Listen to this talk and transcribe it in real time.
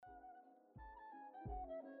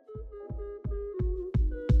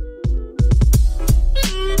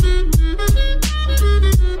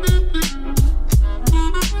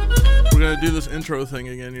do this intro thing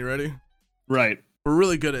again. You ready? Right. We're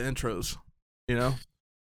really good at intros, you know?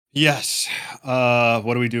 Yes.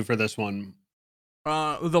 What do we do for this one?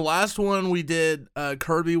 The last one we did,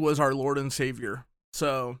 Kirby was our Lord and Savior.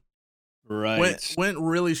 So right. Went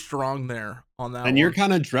really strong there on that and one. You're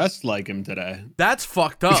kind of dressed like him today. That's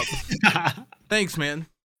fucked up. Thanks, man.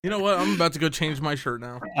 You know what? I'm about to go change my shirt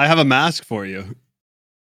now. I have a mask for you.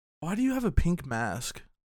 Why do you have a pink mask?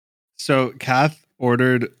 So Kath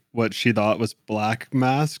ordered what she thought was black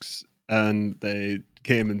masks, and they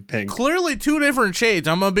came in pink. Clearly two different shades.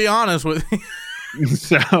 I'm going to be honest with you.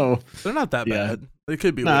 So they're not that bad. They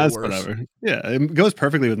could be way that's worse. Whatever. Yeah, it goes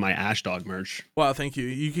perfectly with my Ashdog merch. Wow, thank you.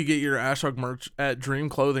 You could get your Ashdog merch at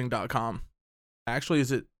dreamclothing.com. Actually,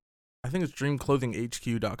 I think it's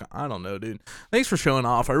dreamclothinghq.com. I don't know, dude. Thanks for showing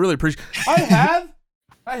off. I really appreciate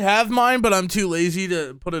I have mine, but I'm too lazy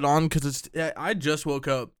to put it on because I just woke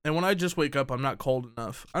up. And when I just wake up, I'm not cold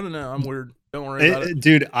enough. I don't know. I'm weird. Don't worry about it.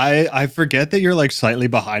 Dude, I forget that you're like slightly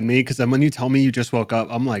behind me because then when you tell me you just woke up,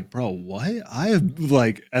 I'm like, bro, what?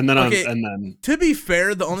 And then to be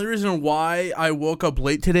fair, the only reason why I woke up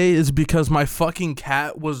late today is because my fucking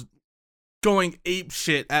cat was going ape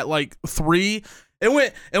shit at like 3. It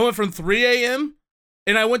went from 3 a.m.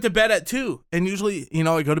 and I went to bed at 2. And usually,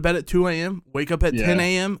 I go to bed at 2 a.m., wake up at 10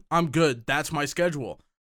 a.m. I'm good. That's my schedule.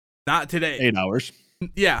 Not today. 8 hours.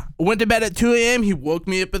 Yeah. Went to bed at 2 a.m. He woke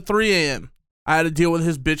me up at 3 a.m. I had to deal with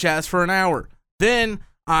his bitch ass for an hour. Then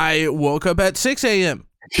I woke up at 6 a.m.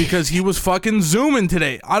 because he was fucking zooming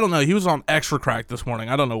today. I don't know. He was on extra crack this morning.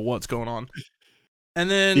 I don't know what's going on.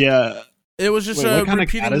 And then it was just what kind of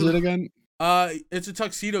cat is it again? It's a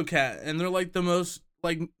tuxedo cat, and they're like the most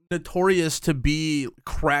notorious to be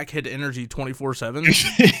crackhead energy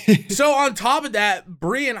 24/7. So on top of that,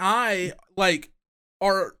 Bree and I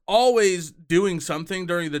are always doing something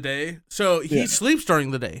during the day. So he sleeps during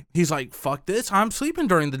the day. He's like, fuck this. I'm sleeping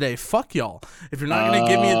during the day. Fuck y'all. If you're not going to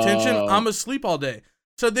give me attention, I'm asleep all day.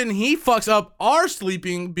 So then he fucks up our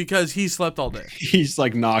sleeping because he slept all day. He's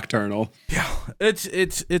like nocturnal. Yeah, it's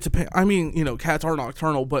a pain. I mean, cats are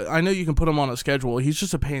nocturnal, but I know you can put him on a schedule. He's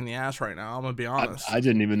just a pain in the ass right now. I'm going to be honest. I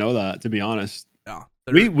didn't even know that, to be honest. Yeah.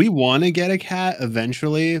 We want to get a cat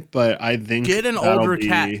eventually, but I think get an older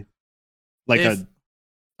cat.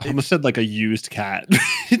 I almost said like a used cat.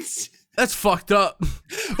 That's fucked up.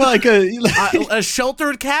 Like a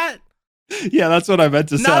sheltered cat? Yeah, that's what I meant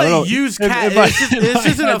to say. Not a used cat. This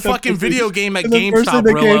isn't a fucking video game at GameStop, the first thing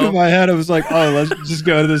that Rillo. came to my head, I was like, oh, let's just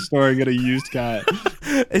go to the store and get a used cat.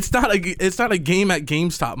 It's not a game at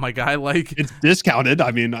GameStop, my guy. Like, it's discounted.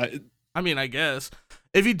 I mean, I guess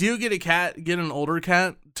if you do get a cat, get an older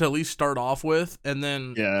cat to at least start off with, and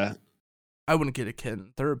then I wouldn't get a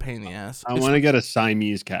kitten. They're a pain in the ass. I want to get a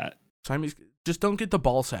Siamese cat. Just don't get the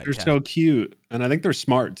ball sack. They're cat. so cute, and I think they're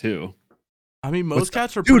smart too. I mean, most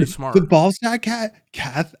cats are pretty smart. The ball sack cat,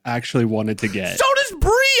 Kath actually wanted to get. So does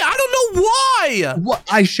Bree. I don't know why. What?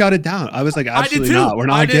 I shut it down. I was like, absolutely not. We're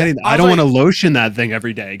not getting that. I don't like, want to lotion that thing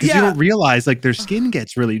every day because you don't realize their skin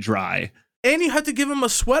gets really dry. And you have to give them a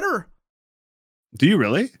sweater. Do you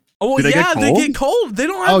really? Oh, well, they get cold. They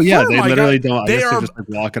don't have fur, they literally don't. They're just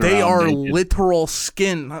walking around. They are naked. literal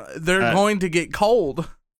skin. They're going to get cold.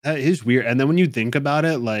 That is weird. And then when you think about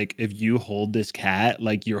it, if you hold this cat,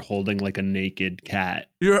 you're holding a naked cat.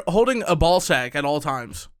 You're holding a ball sack at all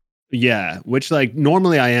times. Yeah, which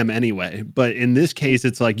normally I am anyway. But in this case,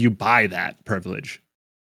 it's you buy that privilege.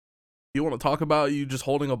 You want to talk about you just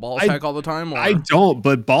holding a ball sack all the time? Or? I don't,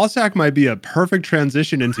 but ball sack might be a perfect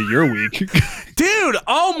transition into your week. Dude,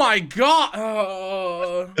 oh my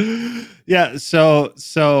God. Yeah, so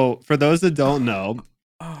for those that don't know,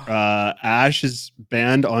 Ash is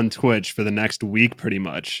banned on Twitch for the next week pretty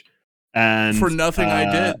much. And for nothing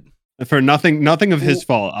I did. For nothing of his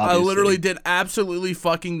fault, obviously. I literally did absolutely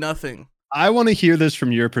fucking nothing. I want to hear this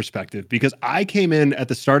from your perspective because I came in at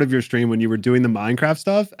the start of your stream when you were doing the Minecraft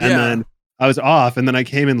stuff, and then I was off, and then I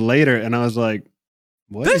came in later, and I was like,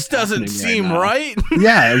 "What? This doesn't seem right."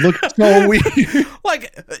 Yeah, it looked so weird.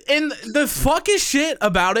 And the fuckest shit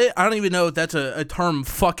about it, I don't even know if that's a term,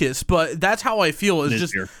 fuckest, but that's how I feel. It's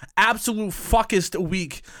just absolute fuckest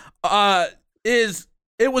week. It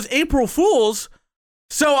was April Fool's.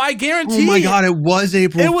 So I guarantee. Oh my God! It was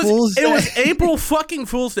April Fool's Day. It was April fucking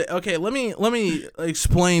Fool's Day. Okay, let me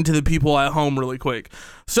explain to the people at home really quick.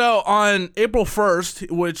 So on April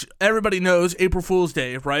 1st, which everybody knows, April Fool's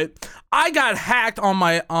Day, right? I got hacked on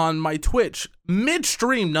my Twitch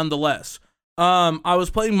midstream, nonetheless. I was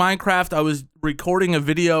playing Minecraft. I was recording a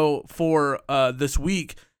video for this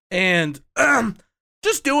week, and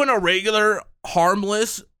just doing a regular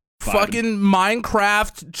harmless fucking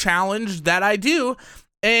Minecraft challenge that I do.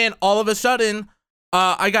 And all of a sudden,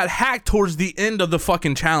 I got hacked towards the end of the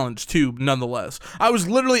fucking challenge too, nonetheless. I was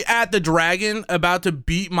literally at the dragon about to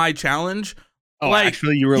beat my challenge. Oh, like,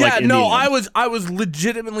 actually, you were like in the end. I was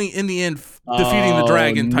legitimately in the end defeating the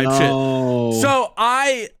dragon type shit. So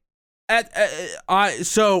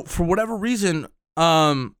so for whatever reason,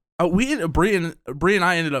 Bree and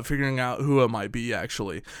I ended up figuring out who it might be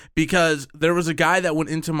actually, because there was a guy that went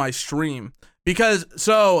into my stream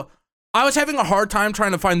so I was having a hard time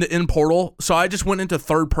trying to find the end portal, so I just went into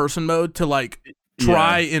third person mode to like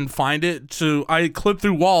try and find it. So I clipped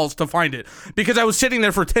through walls to find it because I was sitting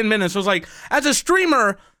there for 10 minutes. I was like, as a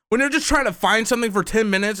streamer, when you're just trying to find something for 10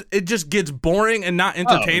 minutes, it just gets boring and not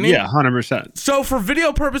entertaining. 100%. So for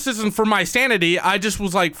video purposes and for my sanity, I just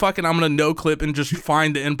was like, fuck it, I'm going to no clip and just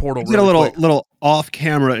find the end portal. Get a little off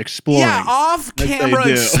camera exploring. Yeah, off camera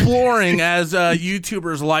exploring, as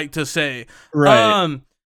YouTubers like to say. Right.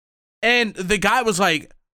 And the guy was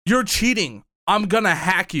like, you're cheating. I'm going to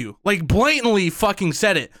hack you. Like blatantly fucking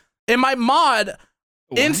said it. And my mod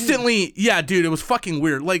instantly, yeah, dude, it was fucking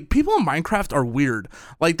weird. Like, people in Minecraft are weird.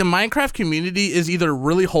 Like, the Minecraft community is either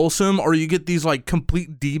really wholesome or you get these, like,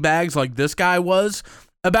 complete D-bags like this guy was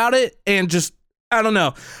about it, and just, I don't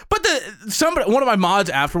know. But one of my mods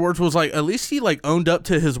afterwards was like, at least he, like, owned up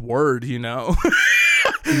to his word, you know?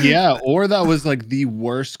 Yeah, or that was, like, the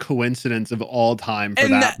worst coincidence of all time for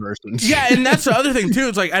that person. Yeah, and that's the other thing, too.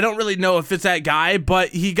 It's like, I don't really know if it's that guy, but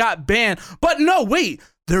he got banned. But no, wait,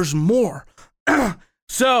 there's more.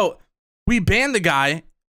 So we banned the guy,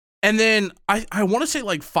 and then I want to say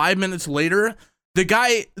like 5 minutes later,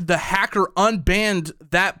 the hacker unbanned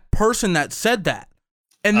that person that said that.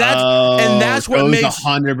 And that's what makes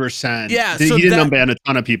 100%. Yeah, he didn't unban a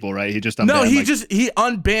ton of people, right? He just unbanned. No, he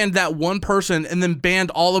unbanned that one person and then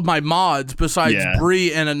banned all of my mods besides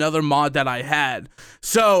Bree and another mod that I had.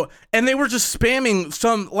 So, and they were just spamming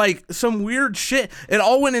some weird shit. It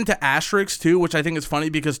all went into asterisks too, which I think is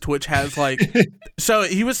funny because Twitch has like. So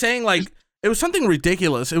he was saying like it was something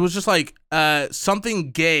ridiculous. It was just like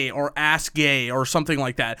something gay or ass gay or something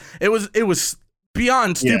like that. It was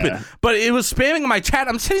beyond stupid, but it was spamming my chat.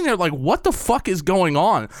 I'm sitting there like, what the fuck is going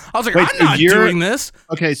on? I was like, I'm not doing this.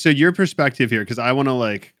 Okay, so your perspective here, because I want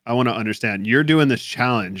to understand. You're doing this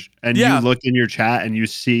challenge, and you look in your chat and you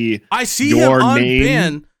see your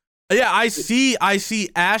name. Yeah, I see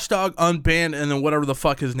Ashdog unbanned and then whatever the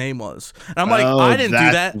fuck his name was. And I'm like, I didn't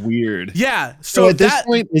do that. Weird. Yeah. So at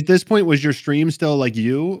this point, was your stream still like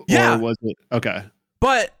you? Yeah. Or was it okay?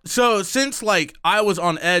 But so since like I was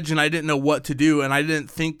on edge and I didn't know what to do and I didn't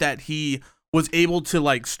think that he was able to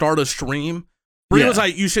like start a stream, Bree was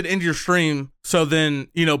like, you should end your stream so then,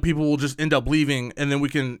 you know, people will just end up leaving and then we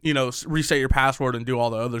can, you know, reset your password and do all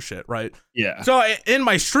the other shit, right? Yeah. So I end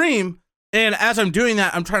my stream, and as I'm doing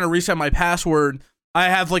that, I'm trying to reset my password. I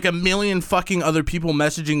have like a million fucking other people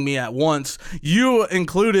messaging me at once. You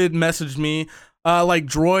included messaged me. Like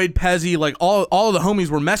Droid, Pezzy, like all of the homies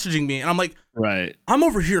were messaging me, and I'm like, right, I'm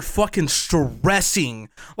over here fucking stressing.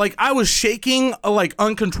 Like I was shaking like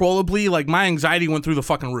uncontrollably. Like my anxiety went through the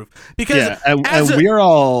fucking roof because and we are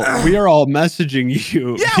all messaging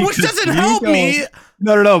you. Yeah, which doesn't help me.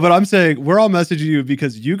 No, but I'm saying we're all messaging you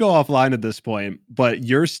because you go offline at this point, but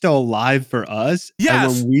you're still live for us.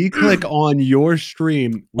 Yes. And when we click on your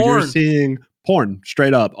stream, we're seeing porn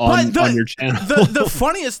straight up on your channel. The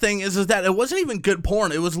funniest thing is that it wasn't even good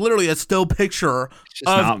porn. It was literally a still picture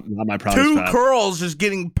of not my two girls just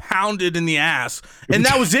getting pounded in the ass, and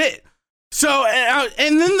that was it. So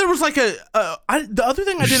and then there was like the other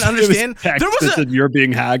thing I didn't understand. There was you're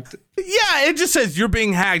being hacked. Yeah, it just says you're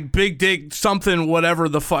being hacked. Big dick something whatever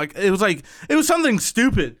the fuck. It was something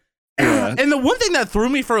stupid. Yeah. And the one thing that threw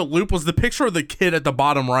me for a loop was the picture of the kid at the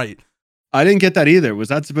bottom right. I didn't get that either. Was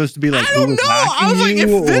that supposed to be like, I don't know. I was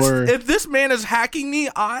like, if this man is hacking me,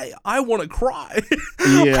 I want to cry.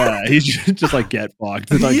 Yeah, he's just like, get fucked.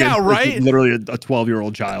 Like, yeah, right. Literally a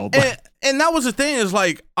 12-year-old child. And that was the thing is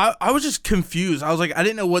like, I was just confused. I was like, I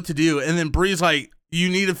didn't know what to do. And then Bree's like, you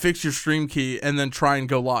need to fix your stream key and then try and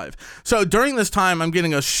go live. So during this time, I'm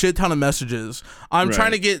getting a shit ton of messages. I'm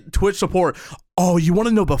trying to get Twitch support. Oh, you want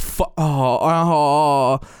to know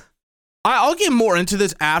I'll get more into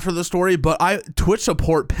this after the story, but Twitch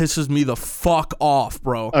support pisses me the fuck off,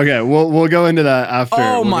 bro. Okay, we'll go into that after.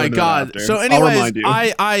 Oh my god. So anyways,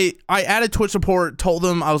 I added Twitch support, told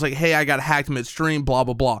them, I was like, hey, I got hacked midstream, blah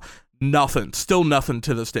blah blah. Nothing. Still nothing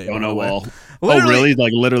to this day. Oh no, well. Oh really?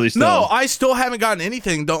 Like literally still. No, I still haven't gotten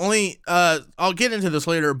anything. The only I'll get into this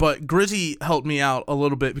later, but Grizzy helped me out a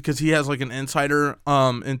little bit because he has like an insider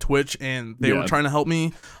in Twitch and they were trying to help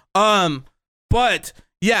me. But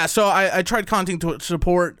Yeah, so I tried contacting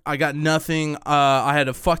support. I got nothing. I had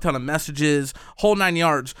a fuck ton of messages, whole 9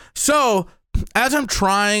 yards. So as I'm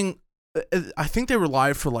trying, I think they were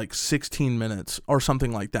live for like 16 minutes or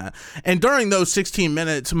something like that. And during those 16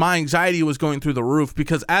 minutes, my anxiety was going through the roof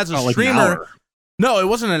because as a streamer, no, it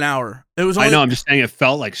wasn't an hour. It was. Only, I know. I'm just saying it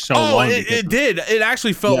felt like so long. It did. It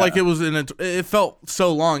actually felt like it was it felt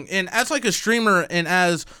so long. And as like a streamer, and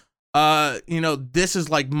as this is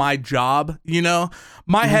like my job.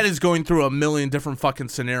 My head is going through a million different fucking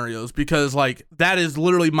scenarios because like that is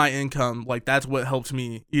literally my income. Like that's what helps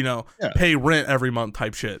me, pay rent every month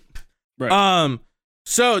type shit. Right.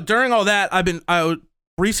 So during all that, I would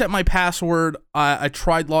reset my password. I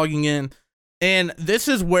tried logging in. And this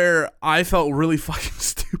is where I felt really fucking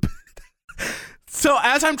stupid. So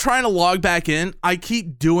as I'm trying to log back in, I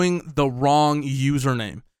keep doing the wrong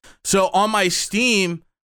username. So on my Steam,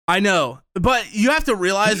 I know, but you have to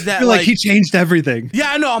realize that like he changed everything.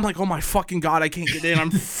 Yeah, I know. I'm like, oh my fucking God, I can't get in.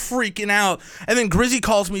 I'm freaking out. And then Grizzy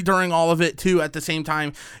calls me during all of it too at the same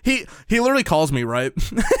time. He literally calls me, right?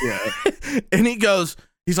 Yeah. And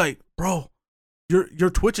he's like, bro,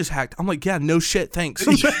 your Twitch is hacked. I'm like, yeah, no shit, thanks.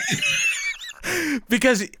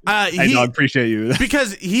 Because I appreciate you.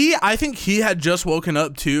 Because I think he had just woken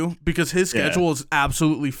up too because his schedule is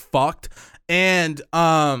absolutely fucked. And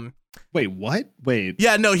wait, what? Wait.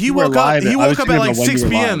 Yeah, no, he woke up. He woke up at like 6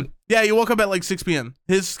 p.m. Yeah, he woke up at like 6 p.m.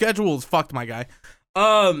 His schedule is fucked, my guy.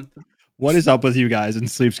 What is up with you guys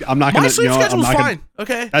and sleep? I'm not gonna. My sleep schedule's fine.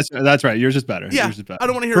 Okay. That's right. Yours is better. Yeah. Yours is better. I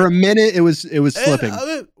don't want to hear For a minute, it was slipping.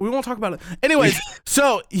 We won't talk about it. Anyways,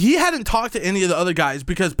 so he hadn't talked to any of the other guys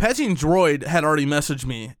because Pezzy and Droid had already messaged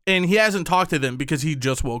me, and he hasn't talked to them because he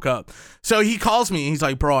just woke up. So he calls me and he's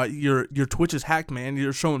like, "Bro, your Twitch is hacked, man.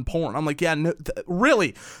 You're showing porn." I'm like, "Yeah, no,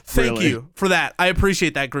 really? Thank you for that. I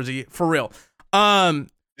appreciate that, Grizzy, for real."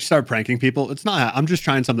 Start pranking people. It's not. I'm just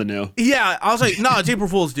trying something new. Yeah, I was like, no, it's April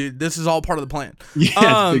Fool's, dude. This is all part of the plan.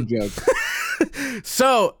 Yeah, it's a big joke.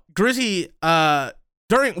 So Grizzy, while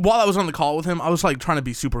I was on the call with him, I was like trying to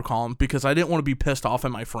be super calm because I didn't want to be pissed off at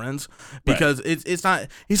my friends because it's not.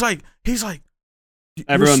 He's like.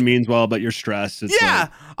 Everyone means well, but you're stressed. It's I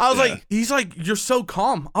was like, he's like, you're so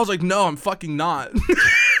calm. I was like, no, I'm fucking not.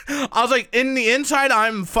 I was like, in the inside,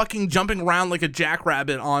 I'm fucking jumping around like a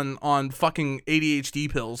jackrabbit on fucking ADHD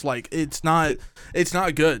pills. Like, it's not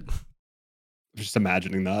good. Just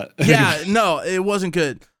imagining that. Yeah, no, it wasn't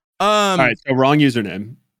good. All right, so wrong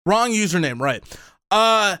username. Wrong username, right.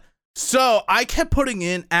 So I kept putting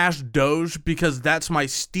in Ashdog because that's my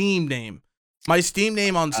Steam name. My Steam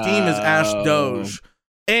name on Steam is Ashdog.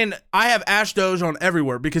 And I have Ashdog on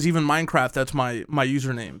everywhere because even Minecraft, that's my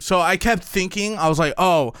username. So I kept thinking, I was like,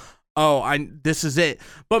 this is it.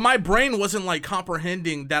 But my brain wasn't like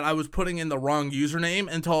comprehending that I was putting in the wrong username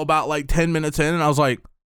until about like 10 minutes in. And I was like,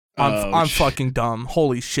 I'm fucking dumb.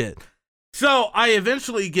 Holy shit. So I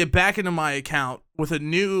eventually get back into my account with a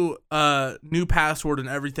new password and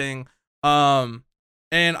everything. And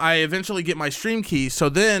I eventually get my stream key. So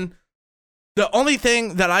then the only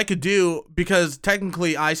thing that I could do, because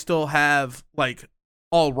technically I still have like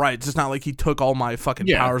all rights. It's not like he took all my fucking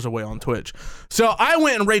powers away on Twitch. So I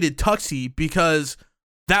went and raided Tuxie because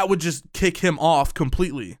that would just kick him off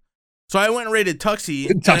completely. So I went and raided Tuxie.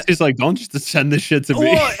 Tuxie's like, don't just send this shit to me.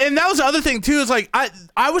 Well, and that was the other thing too, is like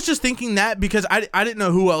I was just thinking that because I didn't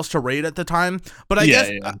know who else to raid at the time. But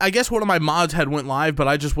I guess one of my mods had went live, but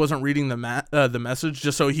I just wasn't reading the message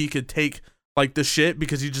just so he could take like the shit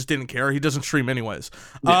because he just didn't care. He doesn't stream anyways.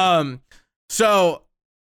 Yeah. So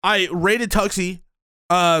I raided Tuxie.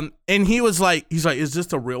 And he's like, is this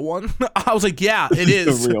the real one? I was like, yeah, it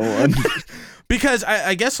is. The real one. Because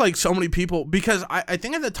I guess like so many people, because I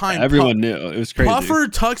think at the time everyone knew. It was crazy. Puffer,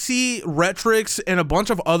 Tuxie, Retrix, and a bunch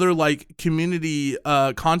of other like community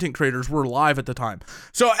content creators were live at the time.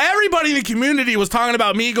 So everybody in the community was talking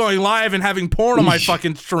about me going live and having porn on my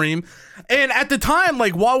fucking stream. And at the time,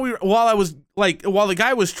 like while the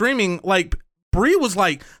guy was streaming, like Bree was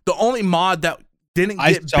like the only mod that didn't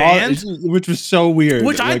get banned, which was so weird.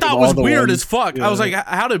 Which I thought was weird as fuck. Yeah. I was like,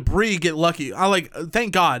 how did Bree get lucky? I like,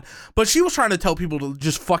 thank God. But she was trying to tell people to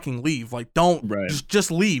just fucking leave. Like, don't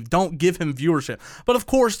just leave. Don't give him viewership. But of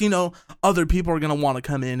course, other people are gonna want to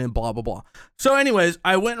come in and blah blah blah. So, anyways,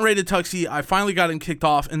 I went and raided Tuxie. I finally got him kicked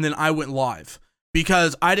off, and then I went live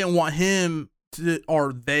because I didn't want him to,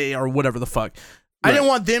 or they, or whatever the fuck. I didn't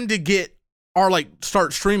want them to get or like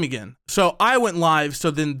start stream again. So I went live.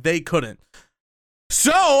 So then they couldn't.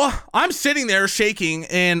 So I'm sitting there shaking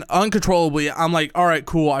and uncontrollably. I'm like, all right,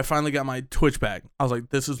 cool. I finally got my Twitch back. I was like,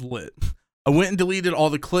 this is lit. I went and deleted all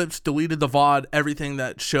the clips, deleted the VOD, everything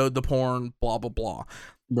that showed the porn, blah, blah, blah.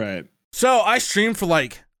 Right. So I streamed for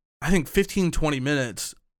like, I think 15, 20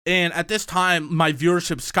 minutes. And at this time, my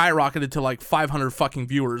viewership skyrocketed to like 500 fucking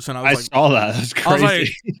viewers. And I saw that. That's crazy. I was like,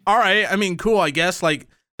 all right. I mean, cool, I guess. Like,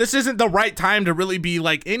 this isn't the right time to really be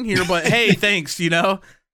like in here, but hey, thanks, you know?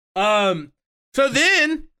 So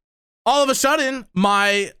then all of a sudden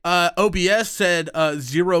my OBS said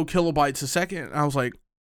 0 kilobytes a second. And I was like,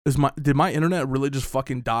 did my internet really just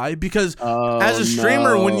fucking die? Because as a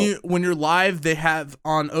streamer, when you're live, they have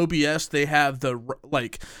on OBS, they have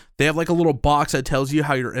they have like a little box that tells you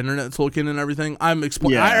how your internet's looking and everything. I'm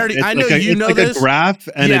explaining. Yeah, I know you know this. It's like a graph,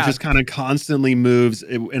 and it just kind of constantly moves,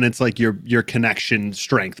 and it's like your connection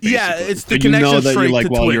strength. Basically. Yeah, it's the connection strength. You know that you're like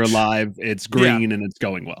while Twitch. You're live, it's green and it's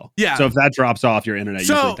going well. Yeah. So if that drops off, your internet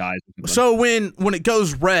usually dies. So when it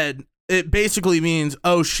goes red, it basically means,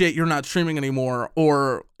 oh shit, you're not streaming anymore,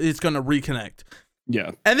 or it's gonna reconnect.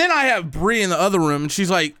 Yeah. And then I have Bree in the other room, and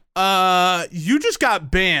she's like, you just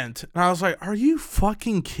got banned. And I was like, are you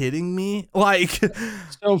fucking kidding me? Like,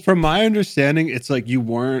 so from my understanding, it's like you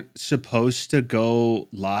weren't supposed to go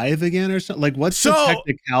live again or something. Like, what's the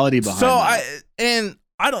technicality behind that?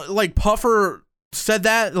 I don't like Puffer said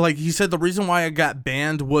that, like, he said the reason why I got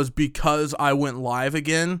banned was because I went live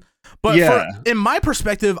again. But in my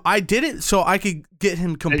perspective, I did it so I could get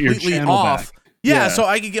him completely off. Yeah, so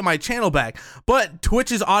I could get my channel back. But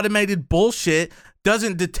Twitch's automated bullshit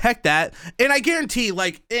doesn't detect that. And I guarantee,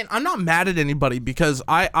 like, and I'm not mad at anybody because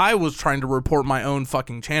I was trying to report my own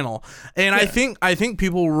fucking channel. And I think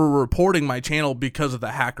people were reporting my channel because of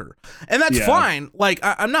the hacker. And that's fine. Like,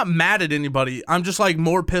 I'm not mad at anybody. I'm just, like,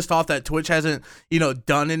 more pissed off that Twitch hasn't,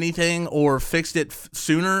 done anything or fixed it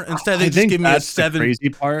sooner. Instead, they just give me a 7. The crazy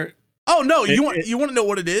part. Oh no! You want to know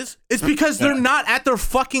what it is? It's because they're not at their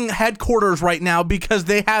fucking headquarters right now because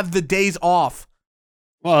they have the days off.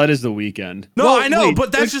 Well, it is the weekend. No, I know,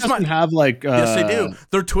 but that's just my. Have like yes, they do.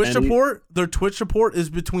 Their Twitch support. Their Twitch support is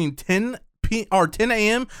between 10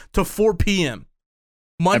 a.m. to 4 p.m.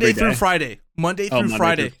 Monday through Friday. Monday through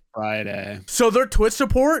Friday. So their Twitch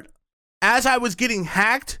support, as I was getting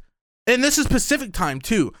hacked, and this is Pacific time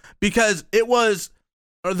too, because it was.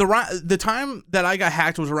 The time that I got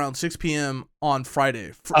hacked was around 6 p.m. on Friday.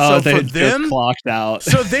 They for them, just clocked out.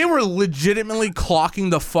 So they were legitimately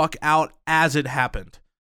clocking the fuck out as it happened.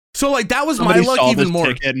 So like that was my luck even more.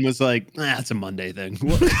 Ticket and was like, it's a Monday thing.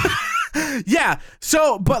 Yeah.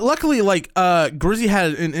 So, but luckily, like Grizzy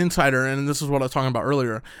had an insider, and this is what I was talking about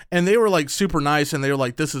earlier. And they were like super nice, and they were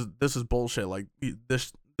like, "This is bullshit. Like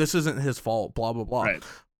this isn't his fault." Blah blah blah. Right.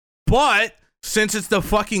 But since it's the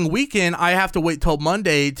fucking weekend, I have to wait till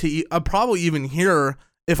Monday to probably even hear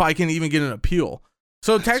if I can even get an appeal.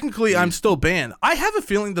 So technically, I'm still banned. I have a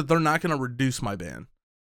feeling that they're not going to reduce my ban.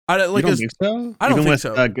 You don't think so? I don't think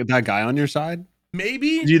so. That guy on your side?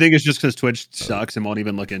 Maybe. Do you think it's just because Twitch sucks and won't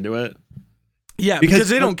even look into it? Yeah, because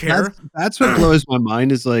they don't care. That's what blows my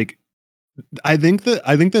mind is like, I think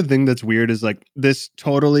the thing that's weird is like, this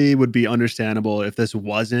totally would be understandable if this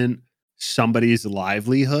wasn't somebody's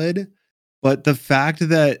livelihood. But the fact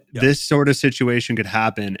that this sort of situation could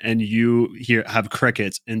happen and you have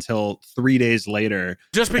crickets until 3 days later,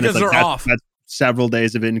 just because they're off, that's several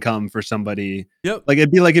days of income for somebody. Yep. Like it'd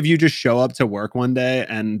be like if you just show up to work one day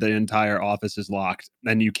and the entire office is locked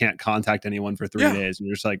and you can't contact anyone for 3 days, and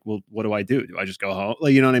you're just like, well, what do I do? Do I just go home?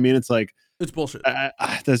 Like, you know what I mean? It's like, it's bullshit.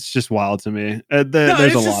 That's just wild to me.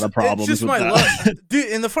 There's a lot of problems with that. Dude,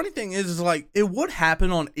 and the funny thing is like, it would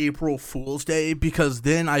happen on April Fool's Day because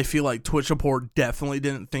then I feel like Twitch support definitely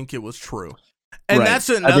didn't think it was true. And that's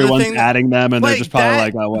another Everyone's thing. Adding them and they're just probably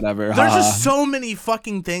like, oh, whatever. There's just so many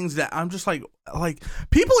fucking things that I'm just like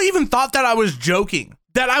people even thought that I was joking,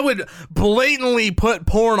 that I would blatantly put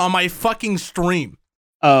porn on my fucking stream.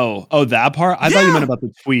 Oh, that part? I thought you meant about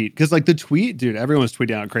the tweet. Because, like, the tweet, dude, everyone was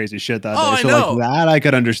tweeting out crazy shit that day. So, I know. Like, that I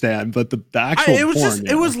could understand. But the actual porn,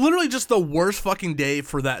 it was literally just the worst fucking day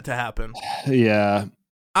for that to happen. Yeah.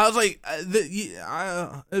 I was like,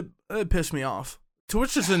 it pissed me off.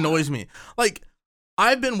 Twitch just annoys me. Like,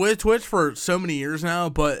 I've been with Twitch for so many years now,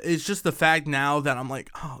 but it's just the fact now that I'm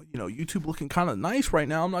like, oh, YouTube looking kind of nice right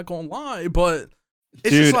now. I'm not going to lie. But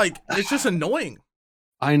it's just like, it's just annoying.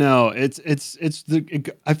 I know I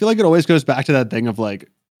feel like it always goes back to that thing of like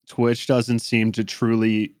Twitch doesn't seem to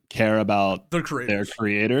truly care about their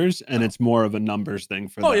creators, and it's more of a numbers thing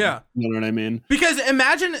for them. Oh yeah, you know what I mean? Because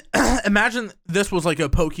imagine this was like a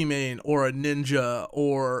Pokimane or a Ninja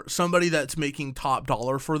or somebody that's making top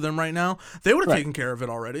dollar for them right now. They would have taken care of it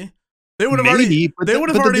already. They would have already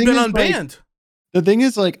been unbanned. Like, the thing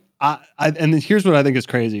is, like, and here's what I think is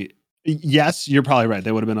crazy. Yes, you're probably right.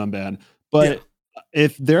 They would have been unbanned, but. Yeah.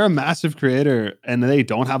 if they're a massive creator and they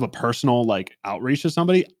don't have a personal like outreach to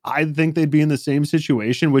somebody, I think they'd be in the same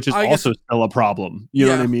situation, which is also still a problem. You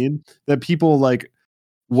know what I mean? That people like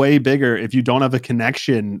way bigger, if you don't have a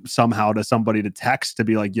connection somehow to somebody to text to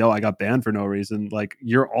be like, yo, I got banned for no reason, like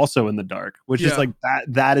you're also in the dark, which is like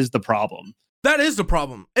that is the problem. That is the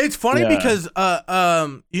problem. It's funny because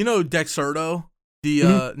you know Dexerto,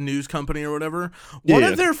 the news company or whatever. One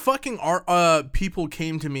of their fucking people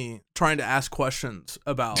came to me trying to ask questions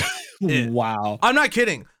about it. Wow. I'm not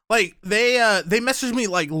kidding. Like they messaged me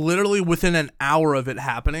like literally within an hour of it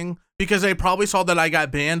happening because they probably saw that I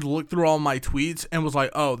got banned, looked through all my tweets and was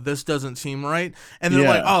like, "Oh, this doesn't seem right." And they're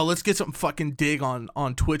like, "Oh, let's get some fucking dig on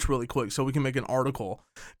Twitch really quick so we can make an article."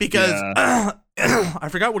 Because I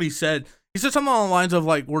forgot what he said. He said something along the lines of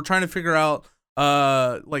like, we're trying to figure out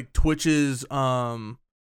like Twitch's what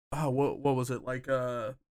was it? Like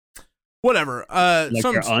whatever. Like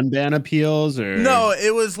some your unban appeals or no,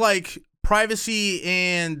 it was like privacy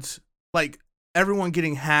and like everyone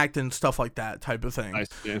getting hacked and stuff like that type of thing. I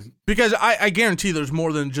see. Because I guarantee there's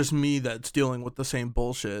more than just me that's dealing with the same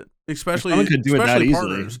bullshit. Especially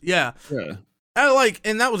partners. Yeah.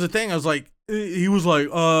 And that was the thing. I was like, he was like,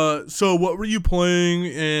 so what were you playing?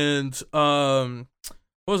 And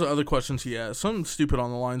what was the other questions he asked? Something stupid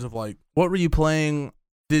on the lines of like, what were you playing?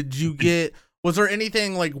 Did you was there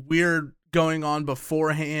anything like weird going on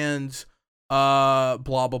beforehand? Blah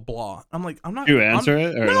blah blah. I'm like, I'm not. You answer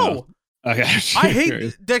it? Or no. Okay. I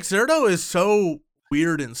hate Dexerto is so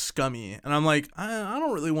weird and scummy, and I'm like, I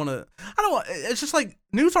don't really want to. It's just like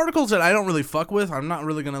news articles that I don't really fuck with. I'm not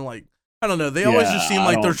really gonna like. I don't know. They always just seem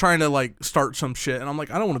like they're trying to like start some shit, and I'm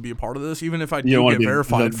like, I don't want to be a part of this, even if I do get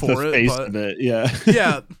verified for it. But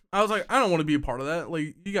yeah, I was like, I don't want to be a part of that.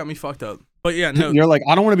 Like, you got me fucked up. But yeah, no. You're like,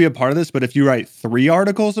 I don't want to be a part of this, but if you write 3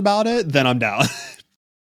 articles about it, then I'm down.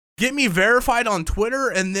 Get me verified on Twitter,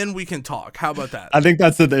 and then we can talk. How about that? I think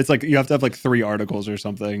it's like you have to have like 3 articles or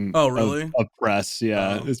something. Oh, really? Of press,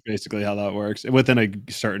 yeah. It's basically how that works within a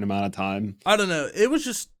certain amount of time. I don't know. It was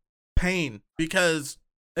just pain because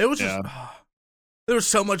it was just there was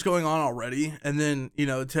so much going on already, and then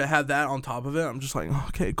to have that on top of it, I'm just like,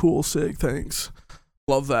 okay, cool, sick, thanks,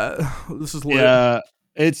 love that. This is lit. Yeah,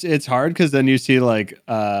 it's hard because then you see like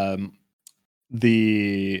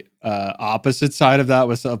the opposite side of that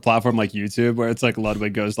with a platform like YouTube, where it's like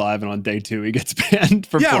Ludwig goes live and on day 2 he gets banned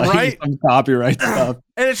for playing some copyright stuff,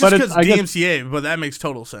 and it's just because DMCA, but that makes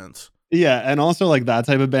total sense. Yeah, and also like that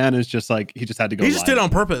type of ban is just like he just had to go. He just did it on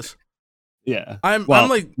purpose. Yeah, I'm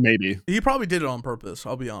like, maybe he probably did it on purpose.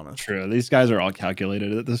 I'll be honest. True, these guys are all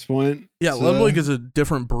calculated at this point. Yeah, Ludwig is a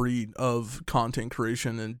different breed of content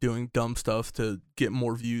creation and doing dumb stuff to get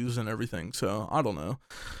more views and everything. So I don't know.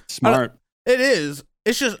 Smart. It is.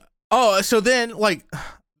 It's just so then like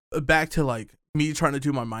back to like me trying to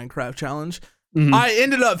do my Minecraft challenge. Mm-hmm. I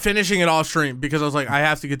ended up finishing it off stream because I was like, I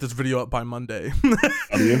have to get this video up by Monday.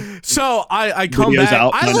 So I come back.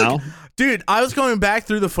 Now? Dude, I was going back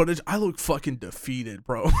through the footage. I look fucking defeated,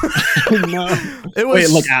 bro. No. It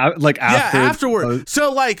was afterward.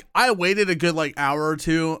 So like I waited a good like hour or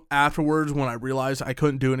two afterwards when I realized I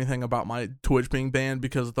couldn't do anything about my Twitch being banned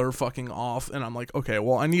because they're fucking off. And I'm like, okay,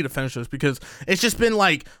 well, I need to finish this because it's just been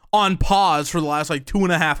like on pause for the last like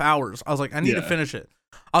 2.5 hours. I was like, I need to finish it.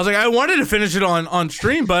 I was like, I wanted to finish it on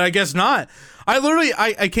stream, but I guess not. I literally,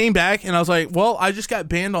 I came back and I was like, well, I just got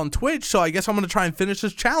banned on Twitch, so I guess I'm going to try and finish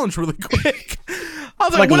this challenge really quick. I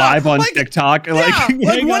was like live on TikTok. Like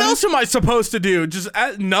what else am I supposed to do? Just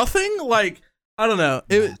nothing? Like, I don't know.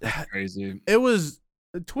 That's crazy. It was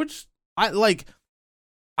Twitch. I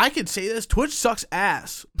could say this. Twitch sucks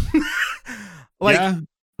ass. What? I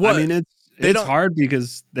mean, it's hard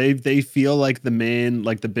because they feel like the main,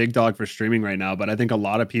 like the big dog for streaming right now. But I think a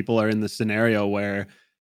lot of people are in the scenario where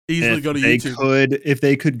easily go to YouTube. If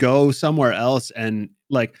they could go somewhere else and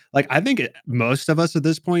like I think most of us at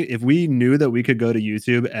this point, if we knew that we could go to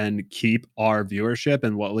YouTube and keep our viewership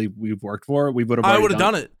and what we've worked for, we would have. I would have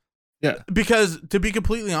done it. Yeah, because to be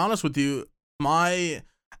completely honest with you,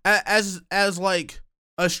 as like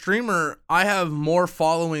a streamer, I have more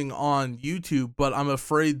following on YouTube, but I'm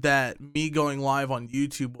afraid that me going live on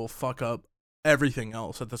YouTube will fuck up everything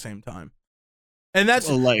else at the same time. And that's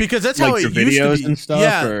because that's how it used to be. And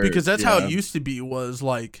stuff, because that's how it used to be was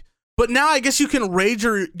like, but now I guess you can raid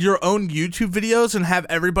your own YouTube videos and have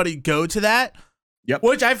everybody go to that. Yep.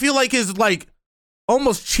 Which I feel like is like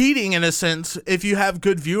almost cheating in a sense if you have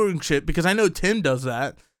good viewership, because I know Tim does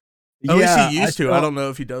that. At least he used to. I don't know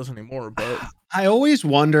if he does anymore, but I always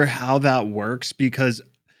wonder how that works because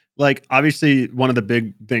like obviously one of the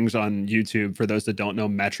big things on YouTube for those that don't know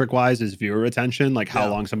metric wise is viewer retention, like how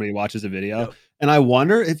long somebody watches a video. Yep. And I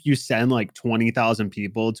wonder if you send like 20,000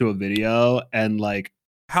 people to a video and like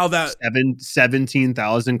how that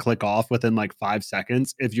 17,000 click off within like 5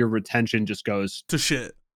 seconds, if your retention just goes to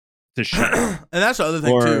shit. And that's the other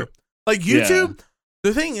thing too. Like YouTube,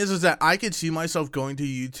 the thing is that I could see myself going to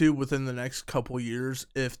YouTube within the next couple years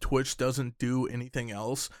if Twitch doesn't do anything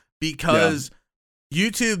else, because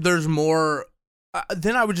YouTube, there's more.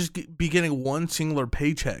 Then I would just be getting one singular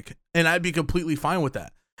paycheck, and I'd be completely fine with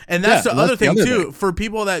that. And that's the other thing too. For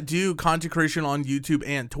people that do content creation on YouTube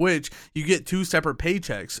and Twitch, you get 2 separate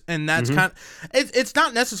paychecks, and that's it's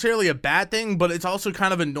not necessarily a bad thing, but it's also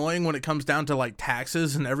kind of annoying when it comes down to like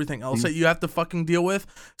taxes and everything else that you have to fucking deal with.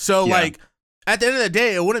 So like at the end of the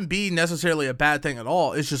day, it wouldn't be necessarily a bad thing at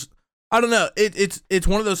all. It's just, I don't know. It's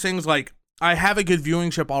one of those things, like I have a good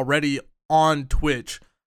viewingship already on Twitch,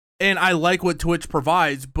 and I like what Twitch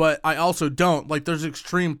provides, but I also don't. Like, there's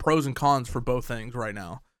extreme pros and cons for both things right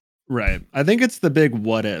now. Right. I think it's the big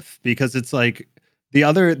what if, because it's like the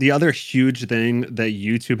other huge thing that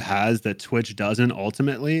YouTube has that Twitch doesn't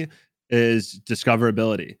ultimately is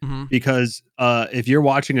discoverability. Because if you're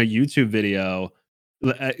watching a YouTube video,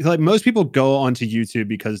 like most people go onto YouTube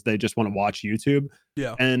because they just want to watch YouTube.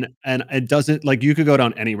 Yeah. And it doesn't, like, you could go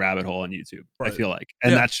down any rabbit hole on YouTube, I feel like.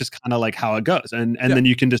 And that's just kind of like how it goes. And then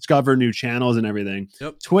you can discover new channels and everything.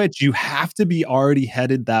 Twitch, you have to be already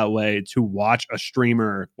headed that way to watch a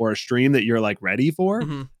streamer or a stream that you're like ready for.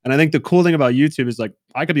 And I think the cool thing about YouTube is like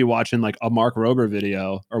I could be watching like a Mark Rober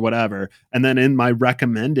video or whatever, and then in my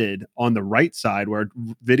recommended on the right side where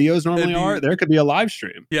videos normally are, there could be a live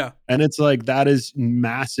stream. Yeah. And it's like that is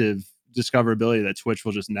massive discoverability that Twitch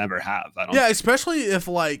will just never have. Especially if,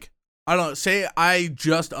 like, I don't know, say I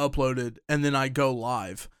just uploaded and then I go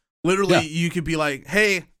live. Literally, you could be like,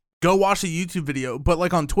 hey, go watch a YouTube video. But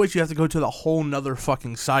like on Twitch, you have to go to the whole nother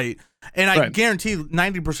fucking site. And I guarantee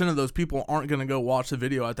 90% of those people aren't going to go watch the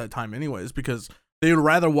video at that time anyways, because they would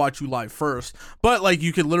rather watch you live first. But like,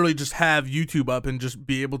 you could literally just have YouTube up and just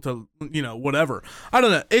be able to, you know, whatever. I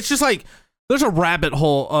don't know. It's just like, there's a rabbit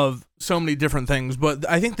hole of so many different things, but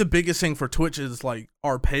I think the biggest thing for Twitch is like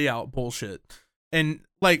our payout bullshit, and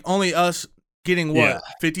like only us getting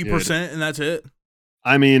 50%, and that's it.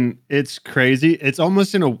 I mean, it's crazy. It's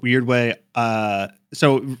almost in a weird way.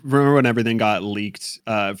 So remember when everything got leaked?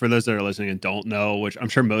 For those that are listening and don't know, which I'm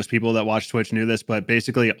sure most people that watch Twitch knew this, but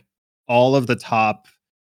basically all of the top,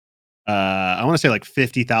 I want to say like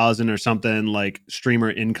 50,000 or something, like streamer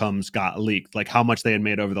incomes got leaked, like how much they had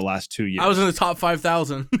made over the last 2 years. I was in the top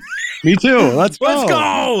 5,000. Me too. Let's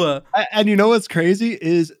go. And you know what's crazy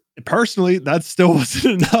is, personally, that still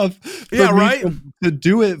wasn't enough for me to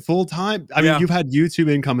do it full time. I mean, you've had YouTube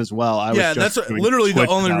income as well. That's literally the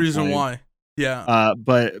only reason why. Yeah.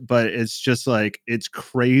 But it's just like, it's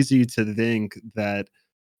crazy to think that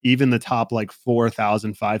even the top like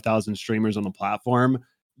 4,000, 5,000 streamers on the platform,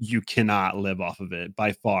 you cannot live off of it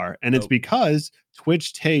by far. And it's because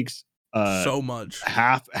Twitch takes so much,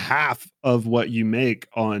 half of what you make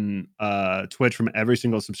on Twitch from every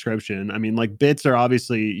single subscription. I mean, like, bits are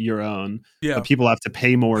obviously your own, but people have to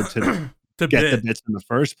pay more to get the bits in the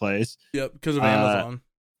first place. Yep, because of Amazon.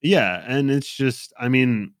 Yeah, and it's just, I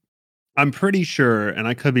mean, I'm pretty sure, and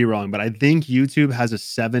I could be wrong, but I think YouTube has a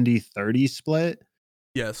 70-30 split.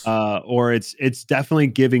 Yes. Or it's definitely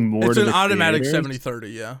giving more. It's to an the automatic creators.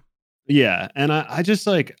 70-30, yeah. Yeah, and I just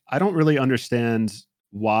like, I don't really understand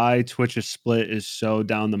why Twitch's split is so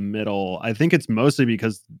down the middle. I think it's mostly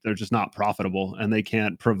because they're just not profitable and they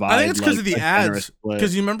can't provide. I think it's because of the ads.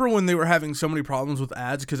 Because you remember when they were having so many problems with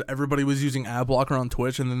ads because everybody was using ad blocker on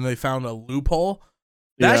Twitch, and then they found a loophole.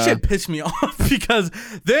 That shit pissed me off, because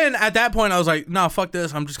then at that point I was like, nah, fuck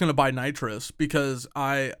this. I'm just gonna buy Nitrous because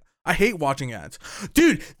I hate watching ads.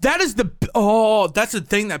 Dude, that's the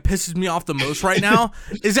thing that pisses me off the most right now.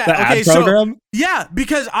 Is that ad program? Yeah,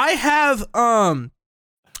 because I have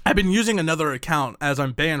I've been using another account as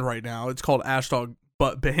I'm banned right now. It's called Ashdog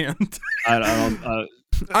but banned.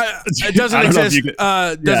 It doesn't exist.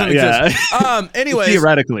 Doesn't exist. Anyways,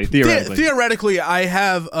 theoretically, I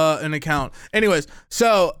have an account. Anyways,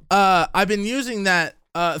 so I've been using that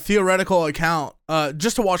theoretical account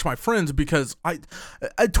just to watch my friends, because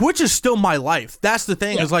Twitch is still my life. That's the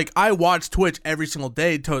thing, is like, I watch Twitch every single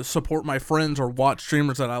day to support my friends or watch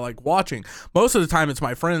streamers that I like watching. Most of the time it's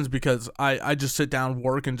my friends, because I just sit down,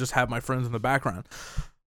 work, and just have my friends in the background.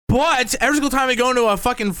 But every single time I go into a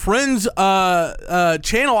fucking friend's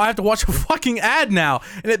channel, I have to watch a fucking ad now,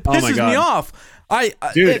 and it pisses me off. I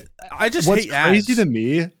just hate ads. What's crazy to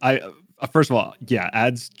me, first of all,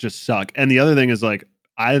 ads just suck. And the other thing is, like,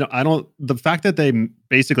 I don't the fact that they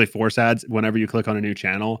basically force ads whenever you click on a new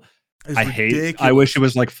channel. I hate. I wish it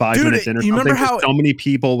was like 5 minutes in or something. Remember how so many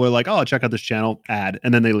people were like, "Oh, check out this channel ad,"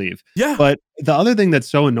 and then they leave. Yeah. But the other thing that's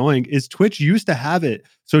so annoying is Twitch used to have it,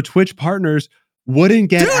 so Twitch partners wouldn't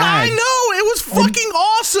get ads. I know it was fucking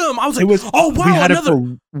awesome. I was like, "Oh wow!" We had it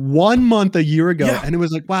for 1 month a year ago, and it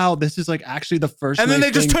was like, "Wow, this is like actually the first." And then they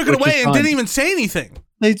just took it away and didn't even say anything.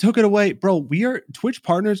 They took it away, bro. Twitch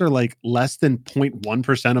partners are like less than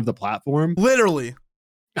 0.1% of the platform. Literally.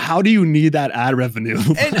 How do you need that ad revenue?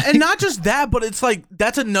 and not just that, but it's like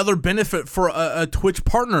that's another benefit for a Twitch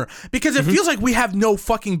partner, because it feels like we have no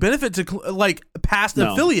fucking benefit to like past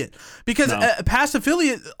affiliate, because past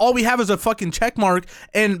affiliate, all we have is a fucking check mark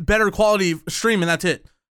and better quality stream, and that's it.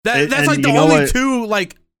 That's like the only two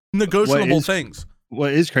like negotiable things.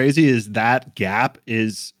 What is crazy is that gap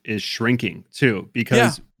is shrinking too,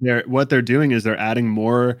 because what they're doing is they're adding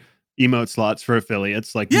more emote slots for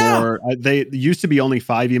affiliates, like more. They used to be only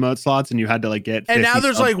 5 emote slots, and you had to like get. And now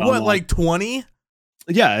there's like what, like 20?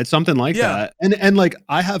 Yeah, it's something like that. And like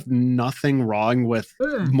I have nothing wrong with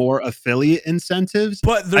more affiliate incentives,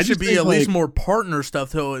 but there should be at least more partner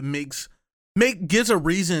stuff, though. It gives a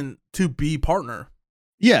reason to be partner.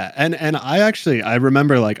 Yeah, and I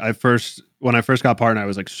remember like when I first got partner, I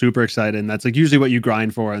was like super excited, and that's like usually what you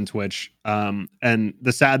grind for on Twitch. And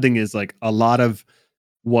the sad thing is like a lot of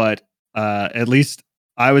what at least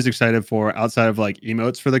I was excited for outside of like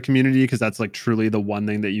emotes for the community, because that's like truly the one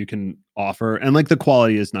thing that you can offer, and like the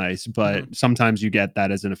quality is nice, but sometimes you get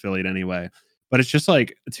that as an affiliate anyway. But it's just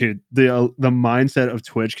like, dude, the mindset of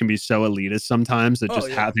Twitch can be so elitist sometimes that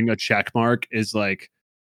having a check mark is like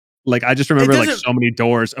I just remember like so many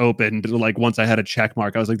doors opened like once I had a check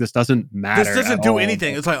mark. I was like, this doesn't matter. This doesn't do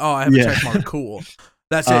anything. It's like, oh, I have a check mark. Cool.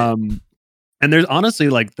 That's it. And there's honestly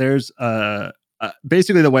like there's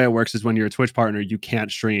basically the way it works is when you're a Twitch partner, you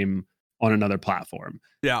can't stream on another platform.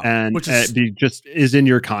 Yeah. And which just is in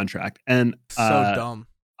your contract. And so dumb.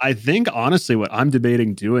 I think honestly what I'm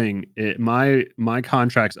debating doing, my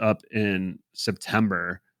contract's up in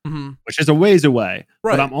September. Which is a ways away,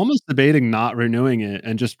 but I'm almost debating not renewing it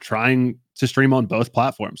and just trying to stream on both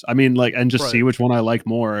platforms. I mean, like, and just see which one I like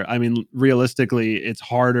more. I mean, realistically, it's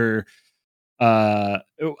harder. I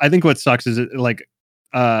think what sucks is like,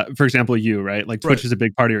 for example, right? Like Twitch is a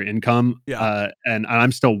big part of your income. And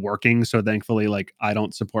I'm still working. So thankfully, like I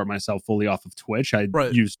don't support myself fully off of Twitch. I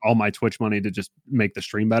use all my Twitch money to just make the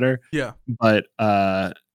stream better. Yeah. But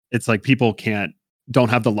it's like people don't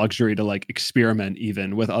have the luxury to like experiment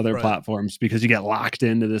even with other platforms, because you get locked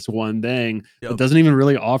into this one thing. It doesn't even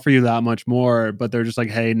really offer you that much more, but they're just like,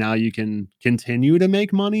 hey, now you can continue to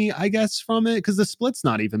make money, I guess, from it, because the split's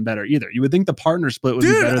not even better either. You would think the partner split would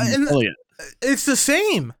be better than the affiliate. It's the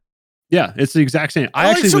same. Yeah, it's the exact same.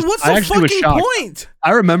 What's the fucking point?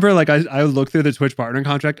 I remember like I looked through the Twitch partner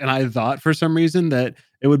contract, and I thought for some reason that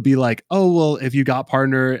it would be like, oh, well, if you got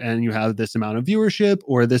partner and you have this amount of viewership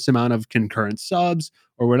or this amount of concurrent subs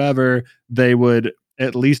or whatever, they would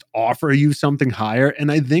at least offer you something higher.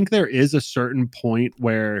 And I think there is a certain point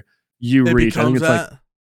where you reach. I think it's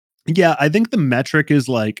like, I think the metric is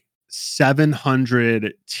like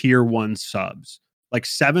 700 tier 1 subs, like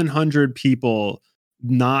 700 people.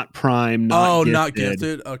 Not prime, not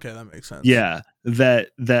gifted. Okay, that makes sense. Yeah, that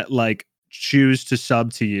like choose to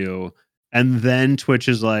sub to you, and then Twitch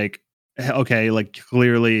is like, okay, like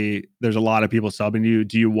clearly there's a lot of people subbing to you.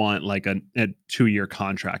 Do you want like a 2-year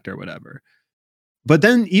contract or whatever? But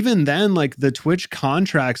then even then, like the Twitch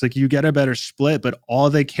contracts, like you get a better split, but all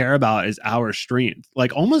they care about is hours streamed,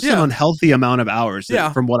 like almost an unhealthy amount of hours.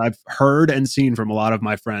 From what I've heard and seen from a lot of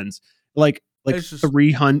my friends, like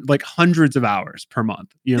 300, like hundreds of hours per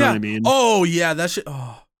month. You know what I mean? Oh yeah, that shit.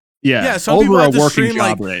 Oh yeah. Some people have to stream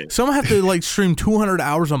like some have to like stream 200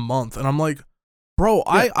 hours a month, and I'm like, bro,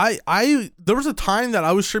 I there was a time that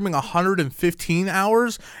I was streaming 115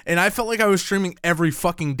 hours, and I felt like I was streaming every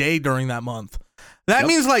fucking day during that month. That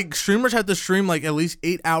means like streamers have to stream like at least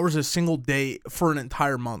 8 hours a single day for an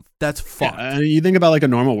entire month. That's fucked. Yeah, and you think about like a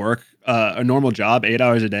normal job, 8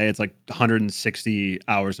 hours a day, it's like 160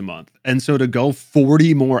 hours a month. And so to go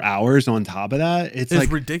 40 more hours on top of that, it's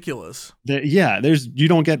like ridiculous. You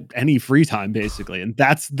don't get any free time basically. And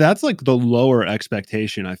that's like the lower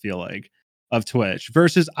expectation, I feel like, of Twitch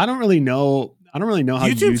versus I don't really know how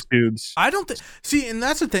YouTube's. I don't think. See, and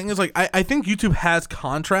that's the thing is like I think YouTube has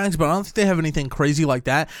contracts, but I don't think they have anything crazy like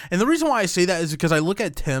that. And the reason why I say that is because I look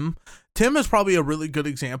at Tim. Tim is probably a really good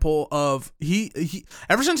example of he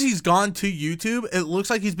ever since he's gone to YouTube, it looks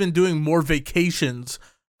like he's been doing more vacations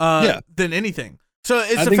than anything. So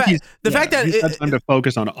it's the fact that he's had time to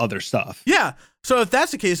focus on other stuff. Yeah. So if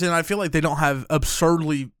that's the case, then I feel like they don't have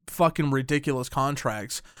absurdly fucking ridiculous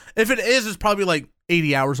contracts. If it is, it's probably like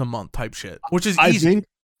 80 hours a month type shit, which is easy.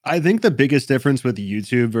 I think the biggest difference with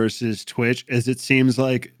YouTube versus Twitch is it seems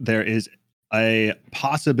like there is a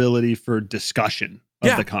possibility for discussion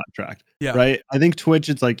of the contract. Yeah. Right. I think Twitch,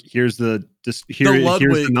 it's like, here's the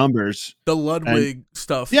numbers. The Ludwig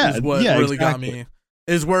stuff is what really got me.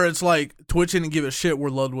 Is where it's like Twitch didn't give a shit where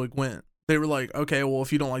Ludwig went. They were like, okay, well,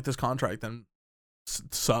 if you don't like this contract, then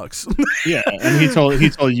it sucks. Yeah, and he told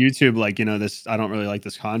YouTube, like, this, I don't really like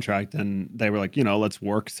this contract, and they were like, let's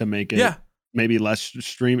work to make it maybe less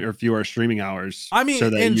stream or fewer streaming hours. I mean, so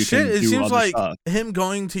that and shit, it seems like him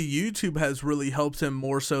going to YouTube has really helped him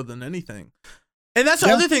more so than anything. And that's the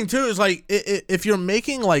other thing too, is like if you're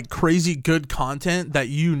making like crazy good content that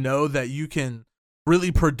that you can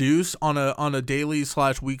really produce on a daily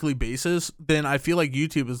 / weekly basis, then I feel like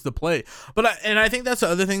YouTube is the play. But I think that's the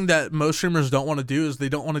other thing that most streamers don't want to do, is they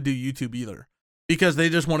don't want to do YouTube either, because they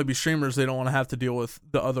just want to be streamers. They don't want to have to deal with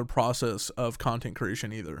the other process of content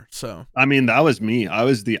creation either. So I mean, that was me. I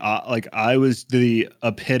was the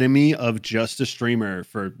epitome of just a streamer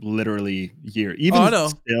for literally a year. Even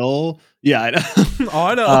still, yeah, I know.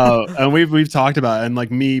 I know. And we've talked about it, and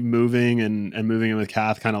like me moving and moving in with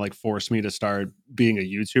Kath kind of like forced me to start being a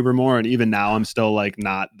YouTuber more. And even now, I'm still like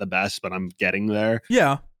not the best, but I'm getting there.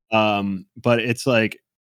 Yeah. But it's like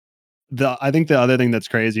I think the other thing that's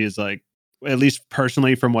crazy is like, at least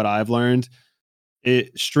personally from what I've learned,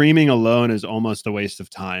 streaming alone is almost a waste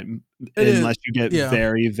of time unless you get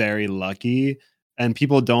very, very lucky. And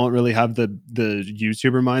people don't really have the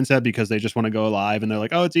YouTuber mindset because they just want to go live and they're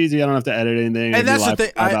like, oh, it's easy, I don't have to edit anything. And that's the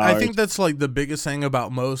thing. I think that's like the biggest thing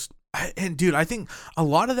about most. And dude, I think a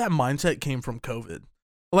lot of that mindset came from COVID.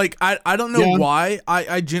 Like, I don't know why.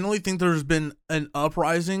 I generally think there's been an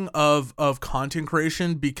uprising of content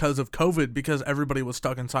creation because of COVID, because everybody was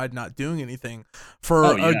stuck inside not doing anything for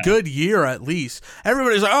a good year at least.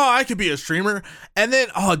 Everybody's like, oh, I could be a streamer. And then,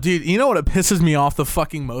 oh, dude, you know what pisses me off the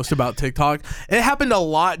fucking most about TikTok? It happened a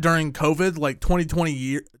lot during COVID, like 2020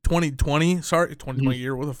 year,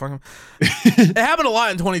 what the fuck? It happened a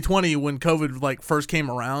lot in 2020 when COVID like first came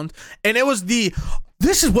around. And it was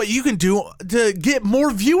this is what you can do to get more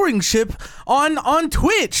viewership on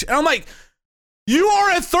Twitch. And I'm like, you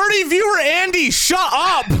are a 30 viewer, Andy, shut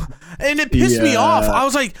up. And it pissed me off. I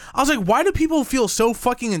was like, why do people feel so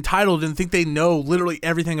fucking entitled and think they know literally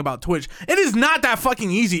everything about Twitch? It is not that fucking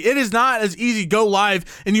easy. It is not as easy go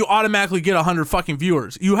live and you automatically get 100 fucking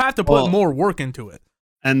viewers. You have to put more work into it.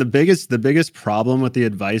 And the biggest problem with the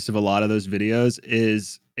advice of a lot of those videos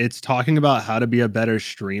is it's talking about how to be a better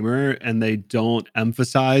streamer, and they don't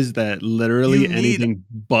emphasize that literally anything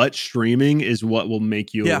but streaming is what will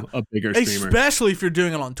make you a bigger streamer. Especially if you're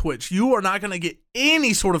doing it on Twitch. You are not going to get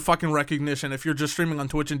any sort of fucking recognition if you're just streaming on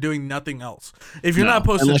Twitch and doing nothing else. If you're not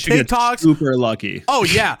posting TikToks, super lucky. Oh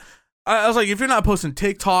yeah. I was like, if you're not posting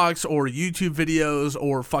TikToks or YouTube videos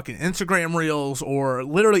or fucking Instagram reels or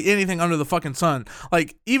literally anything under the fucking sun,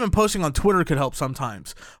 like even posting on Twitter could help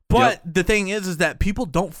sometimes. But the thing is that people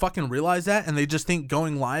don't fucking realize that, and they just think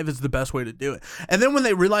going live is the best way to do it. And then when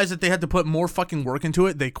they realize that they had to put more fucking work into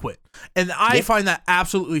it, they quit. And I find that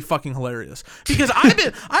absolutely fucking hilarious, because I've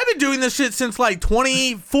been doing this shit since like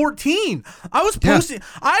 2014. I was posting.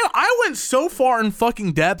 I went so far in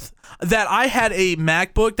fucking depth that I had a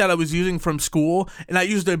MacBook that I was using from school, and I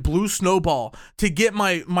used a blue snowball to get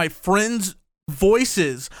my friends'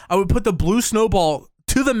 voices. I would put the blue snowball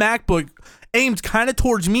to the MacBook aimed kind of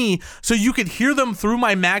towards me so you could hear them through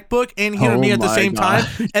my MacBook and hear me at the same time.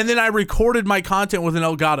 And then I recorded my content with an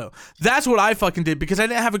Elgato. That's what I fucking did, because I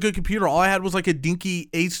didn't have a good computer. All I had was like a dinky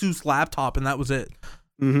Asus laptop, and that was it.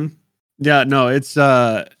 Mm-hmm. Yeah, no, it's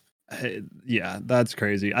yeah, that's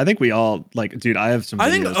crazy. I think we all like, dude, I have some videos. I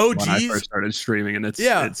think OGs, when I first started streaming, and it's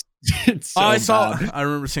so I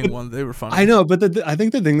remember seeing one. They were funny. I know, but I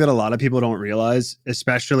think the thing that a lot of people don't realize,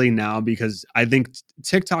 especially now, because I think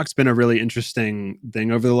TikTok's been a really interesting thing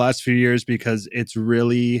over the last few years, because it's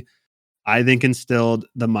really, I think, instilled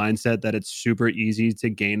the mindset that it's super easy to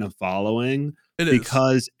gain a following. It is.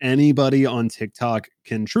 Because anybody on TikTok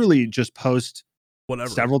can truly just post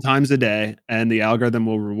whatever several times a day, and the algorithm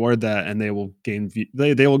will reward that, and they will gain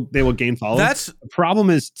they will gain followers. The problem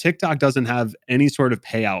is TikTok doesn't have any sort of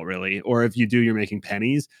payout really, or if you do, you're making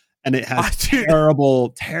pennies, and it has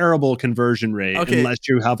terrible conversion rate unless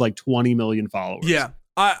you have like 20 million followers.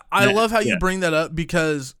 I love how you bring that up,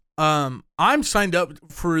 because I'm signed up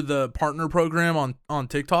for the partner program on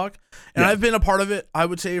TikTok, and I've been a part of it, I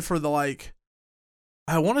would say, for the last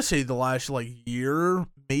like year,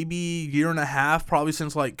 maybe year and a half, probably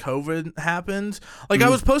since like COVID happened. Like I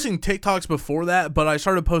was posting TikToks before that, but I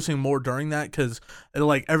started posting more during that because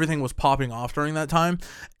like everything was popping off during that time.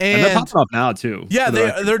 And they're popping off now too. Yeah,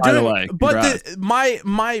 they're doing. But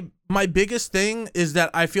my biggest thing is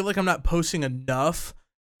that I feel like I'm not posting enough.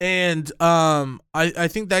 And I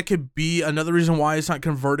think that could be another reason why it's not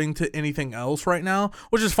converting to anything else right now,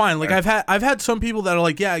 which is fine. Like I've had some people that are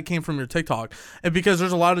like, yeah, I came from your TikTok, and because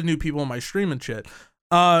there's a lot of new people in my stream and shit,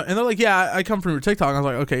 and they're like, yeah, I come from your TikTok. I was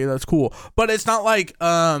like, okay, that's cool, but it's not like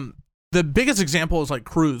the biggest example is like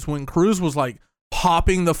Cruz. When Cruz was like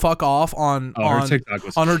popping the fuck off on her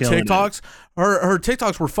TikToks. Her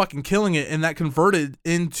TikToks were fucking killing it, and that converted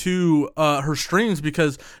into her streams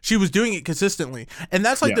because she was doing it consistently. And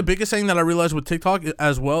that's like the biggest thing that I realized with TikTok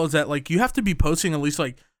as well, is that like you have to be posting at least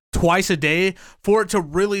like twice a day for it to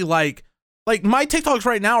really like my TikToks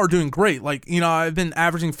right now are doing great. Like, you know, I've been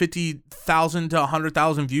averaging 50,000 to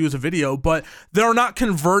 100,000 views a video, but they're not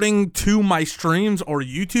converting to my streams or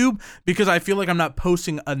YouTube because I feel like I'm not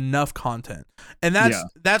posting enough content. And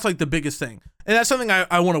that's like the biggest thing. And that's something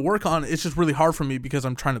I want to work on. It's just really hard for me because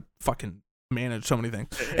I'm trying to fucking manage so many things.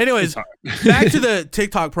 Anyways, back to the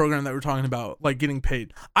TikTok program that we're talking about, like getting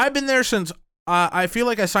paid. I've been there since I feel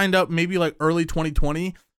like I signed up maybe like early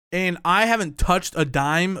 2020, and I haven't touched a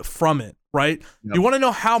dime from it. Right? Yep. You want to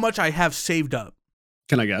know how much I have saved up?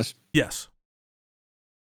 Can I guess? Yes.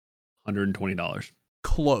 $120.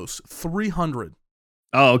 Close. 300.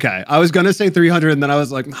 Oh, okay. I was gonna say 300, and then I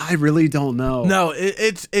was like, I really don't know. No,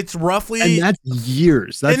 it's roughly, and that's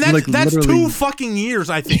years. That's 2 fucking years,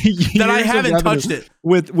 I think, that I haven't touched it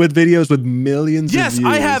with videos with millions. Yes, of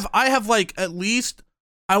views. I have like at least,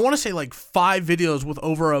 I want to say like 5 videos with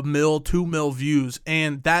over 1 mil, 2 mil views,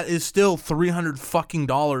 and that is still $300 fucking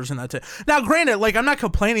dollars, and that's it. Now, granted, like I'm not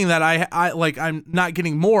complaining that I'm not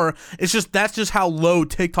getting more. It's just that's just how low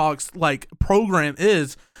TikTok's like program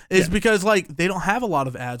is. Because like they don't have a lot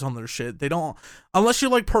of ads on their shit. They don't, unless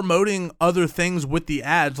you're like promoting other things with the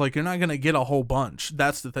ads, like you're not gonna get a whole bunch.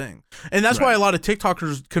 That's the thing. And that's why a lot of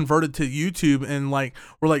TikTokers converted to YouTube and like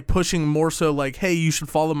were like pushing more so like, hey, you should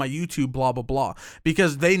follow my YouTube, blah blah blah,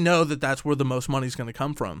 because they know that that's where the most money's gonna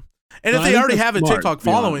come from. And if they already have a TikTok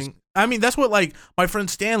following, I mean, that's what like my friend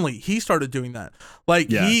Stanley, he started doing that. Like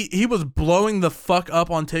he was blowing the fuck up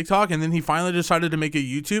on TikTok, and then he finally decided to make a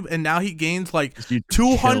YouTube, and now he gains like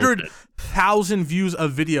 200,000 views a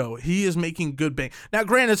video. He is making good bang. Now,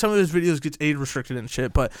 granted, some of his videos gets age restricted and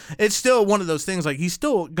shit, but it's still one of those things. Like he's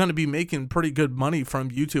still gonna be making pretty good money from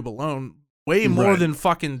YouTube alone, way more than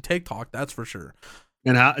fucking TikTok. That's for sure.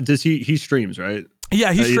 And how does he streams, right?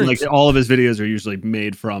 Yeah, he streams. Like all of his videos are usually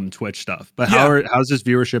made from Twitch stuff. But how's his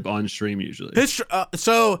viewership on stream usually?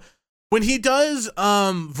 So when he does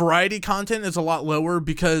variety content, it's a lot lower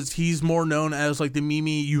because he's more known as like the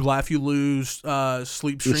Mimi, you laugh, you lose,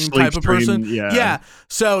 sleep stream type of person. Yeah.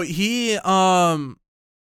 So he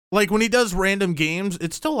like when he does random games,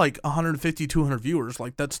 it's still like 150, 200 viewers.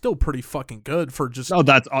 Like that's still pretty fucking good for just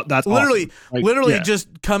that's literally awesome. Like, literally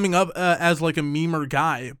just coming up as like a memer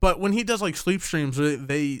guy. But when he does like sleep streams,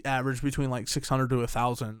 they average between like 600 to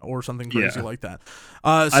 1,000 or something crazy like that.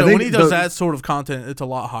 So when he does that sort of content, it's a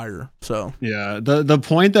lot higher. So the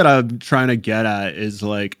point that I'm trying to get at is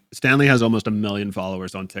like Stanley has almost 1 million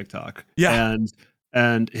followers on TikTok.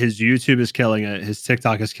 And his YouTube is killing it. His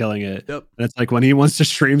TikTok is killing it. Yep. And it's like when he wants to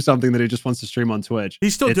stream something that he just wants to stream on Twitch,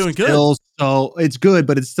 he's still doing good. So it's good,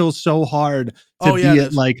 but it's still so hard to be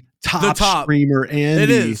at like top streamer. And it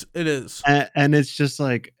is. And it's just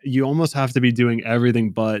like you almost have to be doing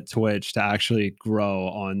everything but Twitch to actually grow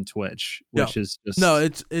on Twitch, which is just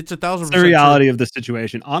it's 1,000%. The reality of the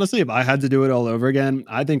situation. Honestly, if I had to do it all over again,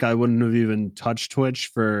 I think I wouldn't have even touched Twitch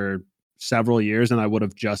for several years, and I would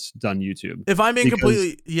have just done YouTube. If I'm being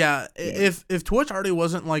completely if Twitch already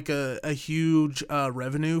wasn't like a huge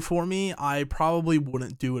revenue for me, I probably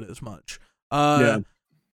wouldn't do it as much.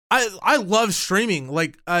 I love streaming.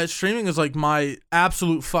 Like streaming is like my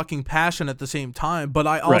absolute fucking passion at the same time, but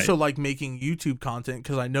I also like making YouTube content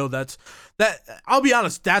because I know that I'll be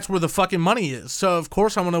honest, that's where the fucking money is. So of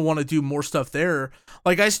course I'm gonna want to do more stuff there.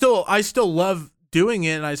 Like I still love doing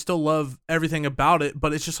it and I still love everything about it,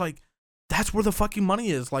 but it's just like that's where the fucking money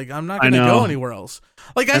is. Like I'm not gonna go anywhere else.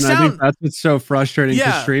 Like I think that's what's so frustrating.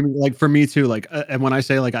 Yeah, streaming, like for me too. Like, and when I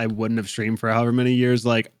say like I wouldn't have streamed for however many years,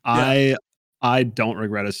 like I don't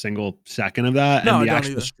regret a single second of that. No, and the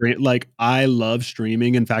actual stream, like I love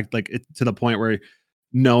streaming. In fact, like to the point where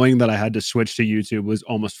knowing that I had to switch to YouTube was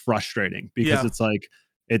almost frustrating because it's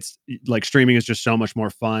like streaming is just so much more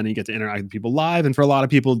fun. You get to interact with people live. And for a lot of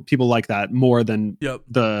people like that more than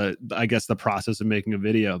I guess the process of making a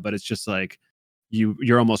video, but it's just like,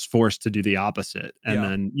 you're almost forced to do the opposite. And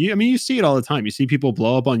then you see it all the time. You see people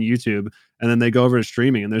blow up on YouTube and then they go over to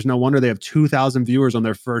streaming, and there's no wonder they have 2,000 viewers on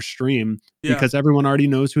their first stream because everyone already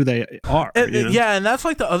knows who they are. Yeah, and that's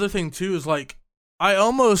like the other thing too is like I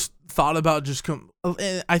almost thought about just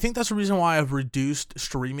I think that's the reason why I've reduced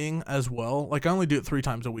streaming as well. Like I only do it 3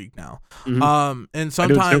 times a week now. And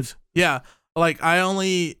sometimes like I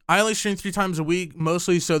only stream 3 times a week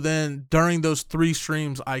mostly, so then during those 3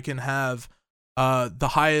 streams I can have the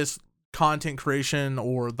highest content creation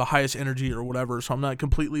or the highest energy or whatever, so I'm not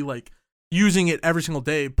completely like using it every single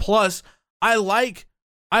day. Plus I like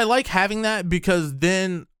having that because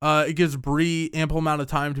then it gives Bree ample amount of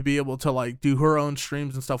time to be able to like do her own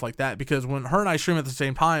streams and stuff like that, because when her and I stream at the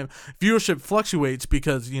same time, viewership fluctuates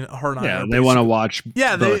because her and I they want to watch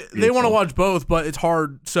they want to watch both, but it's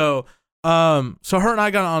hard. So her and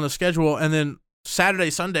I got on a schedule, and then Saturday,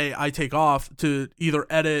 Sunday I take off to either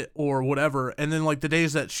edit or whatever, and then like the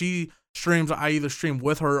days that she streams I either stream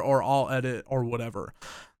with her or I'll edit or whatever.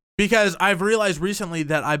 Because I've realized recently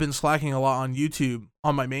that I've been slacking a lot on YouTube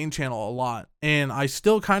on my main channel a lot, and I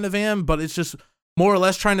still kind of am, but it's just more or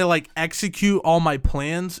less trying to like execute all my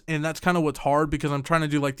plans, and that's kind of what's hard because I'm trying to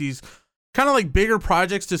do like these kind of like bigger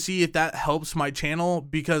projects to see if that helps my channel,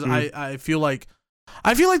 because I feel like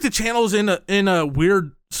the channel's in a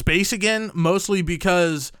weird space again, mostly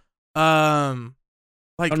because like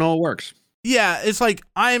I don't know it works. Yeah, it's like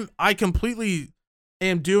I completely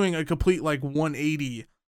am doing a complete like 180.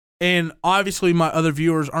 And obviously my other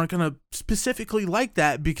viewers aren't going to specifically like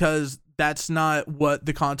that because that's not what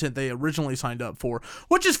the content they originally signed up for,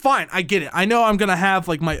 which is fine. I get it. I know I'm going to have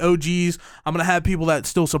like my OGs. I'm going to have people that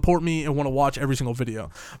still support me and want to watch every single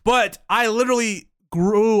video. But I literally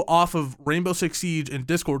grew off of Rainbow Six Siege and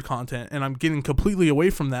Discord content, and I'm getting completely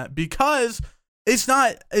away from that because it's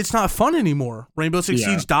not fun anymore. Rainbow Six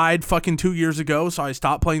Siege died fucking 2 years ago, so I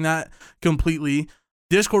stopped playing that completely.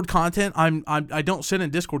 Discord content, I don't sit in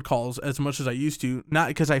Discord calls as much as I used to, not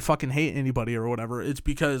because I fucking hate anybody or whatever. It's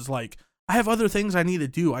because like I have other things I need to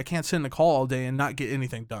do. I can't sit in a call all day and not get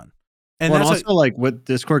anything done. And that's also like with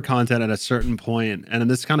Discord content at a certain point,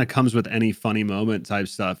 and this kind of comes with any funny moment type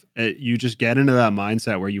stuff, you just get into that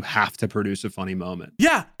mindset where you have to produce a funny moment.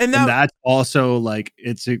 Yeah, and that's also like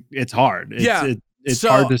it's hard. It's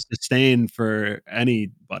hard to sustain for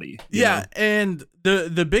anybody. Yeah, and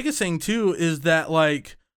the biggest thing too is that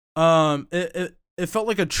like it felt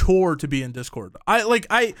like a chore to be in Discord.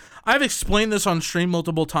 I've explained this on stream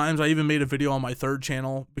multiple times. I even made a video on my 3rd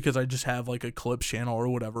channel because I just have like a clips channel or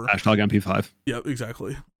whatever. Ashdog MP5. Yep,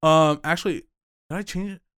 exactly. Actually, did I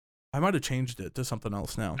change it? I might have changed it to something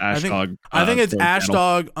else now. Ashdog. I think it's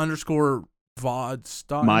Ashdog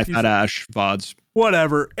 _VODs. My Fat Ash VODs.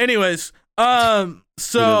 Whatever. Anyways.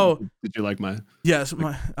 So did you like my? Yes,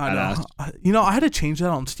 I know. I had to change that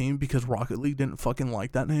on Steam because Rocket League didn't fucking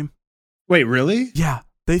like that name. Wait, really? Yeah,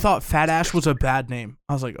 they thought Fat Ash was a bad name.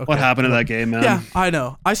 I was like, okay. What happened to that game, man? Yeah, I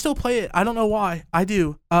know. I still play it. I don't know why. I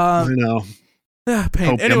do. I know.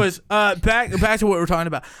 Pain. Anyways, back to what we're talking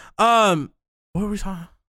about. What were we talking?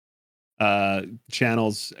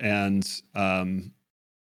 Channels and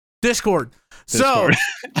Discord. So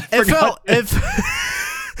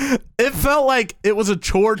it felt like it was a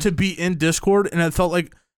chore to be in Discord, and it felt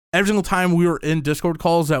like every single time we were in Discord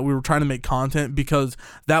calls that we were trying to make content, because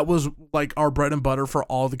that was like our bread and butter for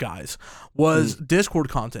all the guys was Discord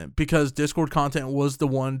content, because Discord content was the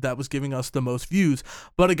one that was giving us the most views.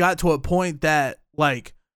 But it got to a point that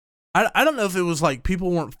like I don't know if it was like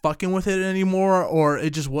people weren't fucking with it anymore, or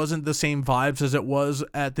it just wasn't the same vibes as it was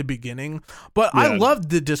at the beginning. But I loved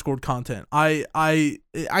the Discord content. I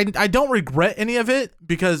don't regret any of it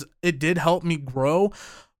because it did help me grow.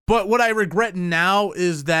 But what I regret now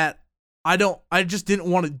is that I just didn't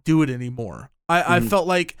want to do it anymore. I felt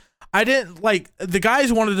like I didn't like the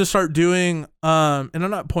guys wanted to start doing and I'm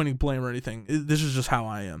not pointing blame or anything. This is just how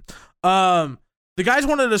I am. The guys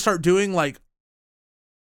wanted to start doing like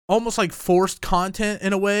almost like forced content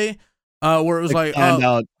in a way, where it was like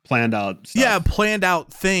planned out stuff. Yeah, planned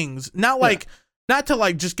out things. Not like not to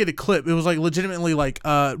like just get a clip. It was like legitimately like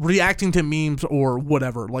reacting to memes or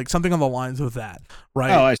whatever, like something on the lines of that,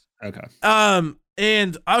 right? Oh, I see. Okay.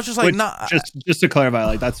 And I was just like, just to clarify,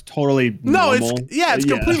 like that's totally normal. It's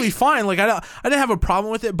completely fine. Like I didn't have a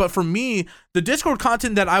problem with it, but for me, the Discord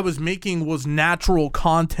content that I was making was natural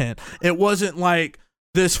content. It wasn't like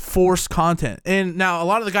this forced content. And now a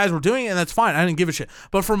lot of the guys were doing it, and that's fine. I didn't give a shit.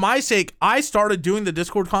 But for my sake, I started doing the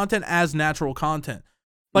Discord content as natural content.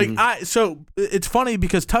 Like so it's funny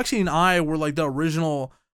because Tuxie and I were like the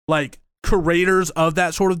original like creators of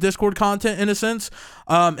that sort of Discord content in a sense.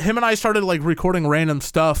 Him and I started like recording random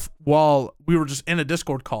stuff while we were just in a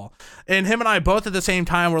Discord call, and him and I both at the same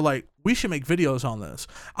time were like, we should make videos on this.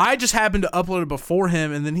 I just happened to upload it before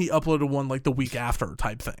him, and then he uploaded one like the week after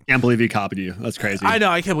type thing. Can't believe he copied you. That's crazy. I know.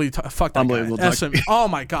 I can't believe fuck that Unbelievable guy. Oh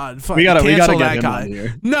my god. We gotta get that him guy. on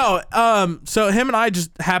here. No. So him and I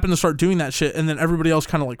just happened to start doing that shit, and then everybody else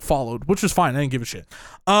kind of like followed, which was fine. I didn't give a shit.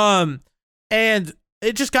 And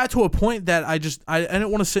it just got to a point that I didn't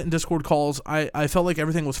want to sit in Discord calls. I felt like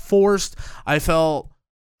everything was forced. I felt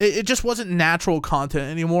it just wasn't natural content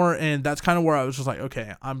anymore, and that's kind of where I was just like,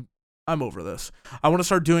 okay, I'm over this. I want to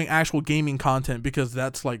start doing actual gaming content because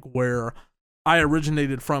that's like where I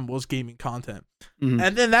originated from, was gaming content. Mm-hmm.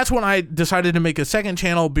 And then that's when I decided to make a second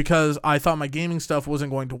channel because I thought my gaming stuff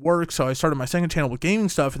wasn't going to work. So I started my second channel with gaming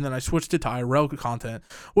stuff, and then I switched it to IRL content,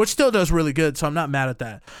 which still does really good. So I'm not mad at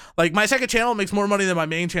that. Like, my second channel makes more money than my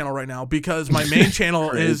main channel right now because my main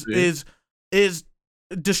channel is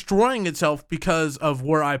destroying itself because of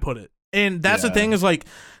where I put it. And that's the thing, is like,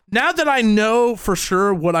 now that I know for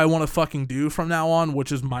sure what I want to fucking do from now on,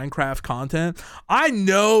 which is Minecraft content, I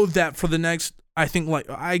know that for the next, I think, like,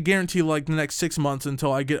 I guarantee like the next 6 months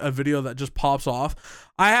until I get a video that just pops off,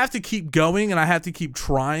 I have to keep going and I have to keep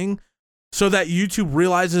trying so that YouTube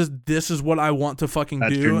realizes this is what I want to fucking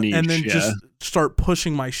do, niche, and then just start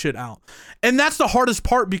pushing my shit out. And that's the hardest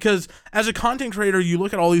part, because as a content creator, you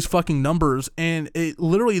look at all these fucking numbers and it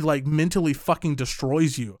literally like mentally fucking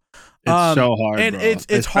destroys you. It's so hard, and bro. It's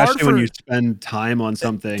especially hard when you spend time on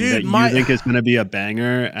something that you think is going to be a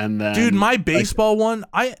banger, and then dude, my baseball one,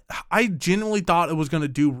 I genuinely thought it was going to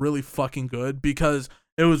do really fucking good because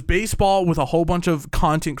it was baseball with a whole bunch of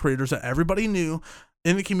content creators that everybody knew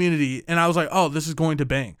in the community, and I was like, oh, this is going to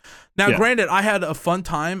bang. Now, granted, I had a fun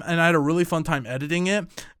time, and I had a really fun time editing it,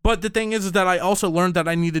 but the thing is that I also learned that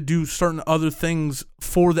I need to do certain other things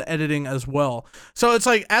for the editing as well. So it's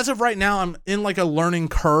like, as of right now, I'm in like a learning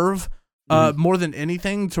curve more than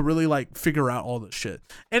anything to really like figure out all this shit.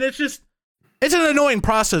 And it's an annoying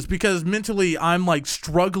process because mentally I'm like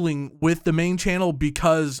struggling with the main channel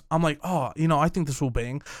because I'm like, oh, I think this will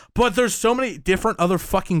bang. But there's so many different other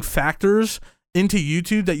fucking factors into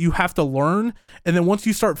YouTube that you have to learn, and then once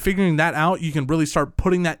you start figuring that out, you can really start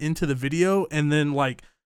putting that into the video, and then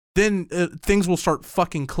things will start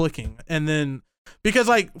fucking clicking. And then, because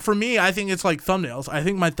like for me, I think it's like thumbnails. I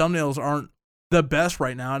think my thumbnails aren't the best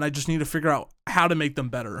right now, and I just need to figure out how to make them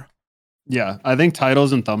better. Yeah, I think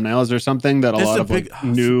titles and thumbnails are something that a lot of like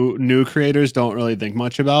new creators don't really think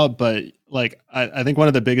much about, but like I think one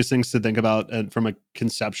of the biggest things to think about, and from a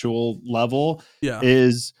conceptual level,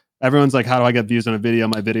 is everyone's like, how do I get views on a video?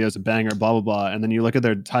 My video is a banger, blah, blah, blah. And then you look at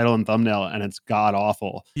their title and thumbnail and it's god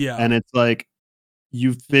awful. Yeah. And it's like,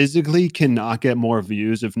 you physically cannot get more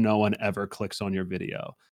views if no one ever clicks on your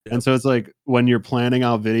video. Yep. And so it's like, when you're planning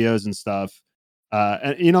out videos and stuff,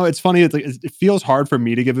 and it's funny. It's like, it feels hard for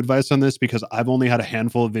me to give advice on this because I've only had a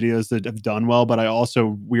handful of videos that have done well, but I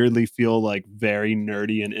also weirdly feel like very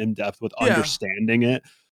nerdy and in depth with understanding it.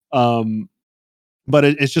 But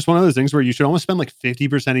it's just one of those things where you should almost spend like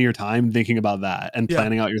 50% of your time thinking about that and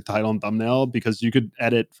planning out your title and thumbnail, because you could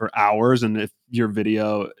edit for hours. And if your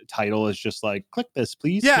video title is just like, click this,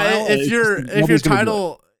 please. Yeah. If your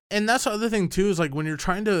title, and that's the other thing too, is like when you're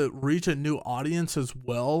trying to reach a new audience as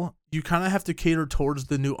well, you kind of have to cater towards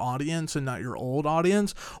the new audience and not your old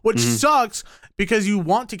audience, which sucks because you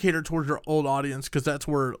want to cater towards your old audience because that's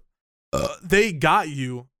where they got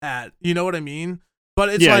you at. You know what I mean? But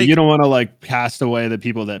it's like, you don't want to like cast away the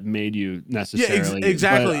people that made you necessarily. Yeah,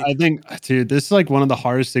 exactly. But I think, dude, this is like one of the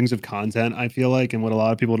hardest things of content, I feel like, and what a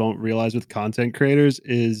lot of people don't realize with content creators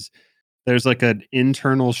is there's like an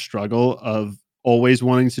internal struggle of always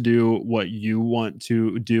wanting to do what you want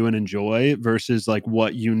to do and enjoy versus like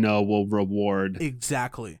what will reward.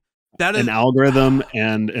 Exactly. That is an algorithm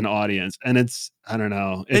and an audience. And I don't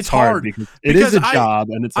know. It's hard because it is a job,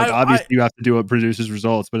 and it's like, obviously you have to do what produces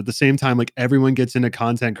results, but at the same time, like, everyone gets into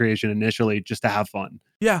content creation initially just to have fun.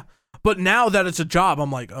 Yeah. But now that it's a job,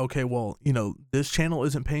 I'm like, okay, well, this channel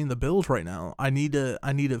isn't paying the bills right now. I need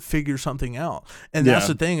to figure something out. And that's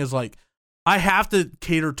the thing, is like, I have to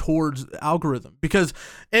cater towards the algorithm because,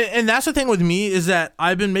 and that's the thing with me, is that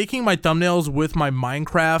I've been making my thumbnails with my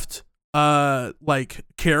Minecraft like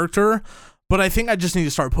character, but I think I just need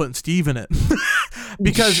to start putting Steve in it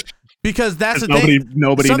because that's the thing.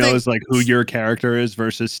 Nobody knows like who your character is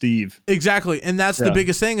versus Steve. Exactly. And that's the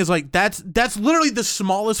biggest thing, is like, that's literally the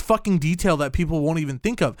smallest fucking detail that people won't even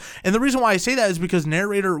think of. And the reason why I say that is because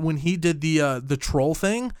Narrator, when he did the troll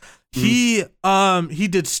thing, He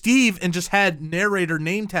did Steve and just had narrator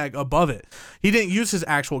name tag above it. He didn't use his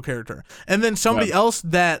actual character. And then somebody else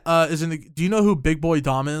that is in the, do you know who Big Boy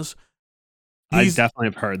Dom is? I definitely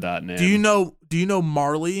have heard that name. Do you know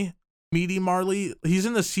Marley? Meaty Marley? He's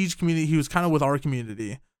in the Siege community. He was kind of with our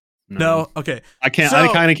community. No? Okay. I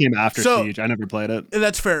kind of came after Siege. I never played it.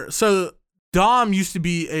 That's fair. So Dom used to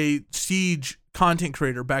be a Siege content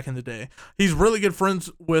creator back in the day. He's really good friends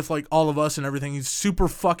with like all of us and everything. He's super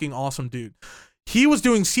fucking awesome dude. He was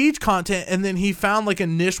doing Siege content and then he found like a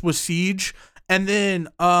niche with Siege and then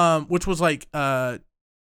which was like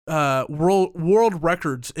world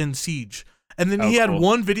records in Siege. And then he had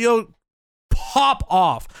one video pop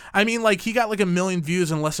off. I mean, like he got like 1 million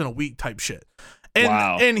views in less than a week type shit.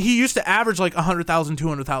 And he used to average like 100,000,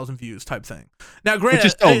 200,000 views type thing. Now,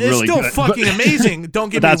 granted, it's still fucking amazing. Don't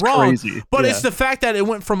get me wrong. Crazy. But it's the fact that it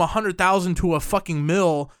went from 100,000 to a fucking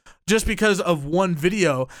mil just because of one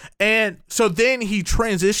video. And so then he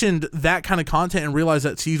transitioned that kind of content and realized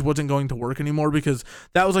that Siege wasn't going to work anymore because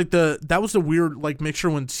that was the weird like mixture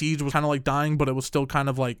when Siege was kind of like dying, but it was still kind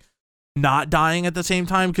of like not dying at the same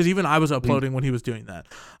time because even I was uploading when he was doing that.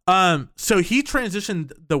 So he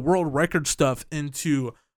transitioned the world record stuff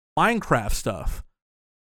into Minecraft stuff,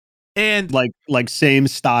 and like same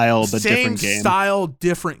style but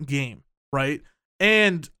different game, right?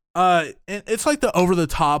 And it's like the over the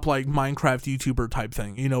top like Minecraft YouTuber type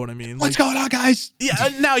thing. You know what I mean? What's going on, guys? Yeah.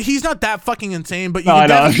 Now he's not that fucking insane, but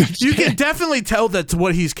you can definitely tell that's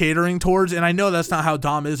what he's catering towards. And I know that's not how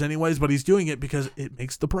Dom is, anyways. But he's doing it because it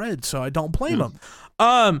makes the bread, so I don't blame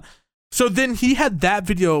him. So then he had that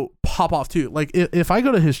video pop off too. Like if I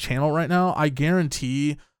go to his channel right now, I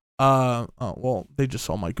guarantee. Well, they just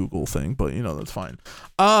saw my Google thing, but you know that's fine.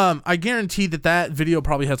 I guarantee that video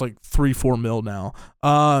probably has like 3-4 mil now.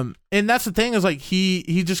 And that's the thing is like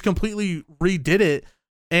he just completely redid it,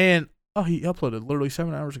 and he uploaded literally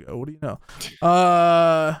 7 hours ago. What do you know?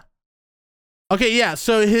 Okay, yeah.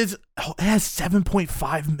 So it has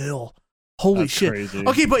 7.5 mil. Holy shit. Crazy.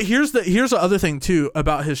 Okay, but here's the other thing too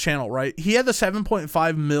about his channel, right? He had the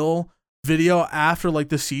 7.5 mil video after like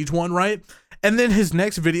the Siege one, right? And then his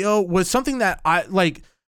next video was something that I like.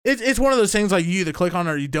 It's one of those things like you either click on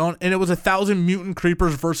it or you don't. And it was 1,000 mutant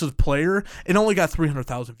creepers versus player. It only got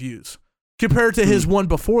 300,000 views compared to his one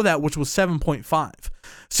before that, which was 7.5.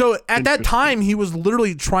 So at that time, he was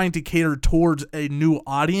literally trying to cater towards a new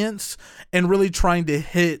audience and really trying to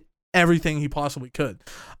hit everything he possibly could.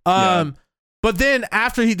 But then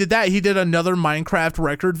after he did that, he did another Minecraft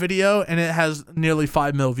record video and it has nearly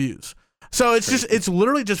 5 mil views. So it's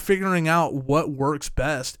literally just figuring out what works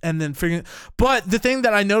best and then figuring. But the thing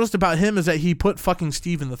that I noticed about him is that he put fucking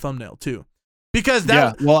Steve in the thumbnail too, because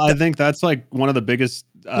I think that's like one of the biggest.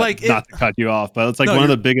 Not to cut you off, but it's like one of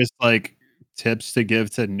the biggest like tips to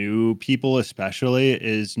give to new people, especially,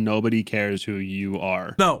 is nobody cares who you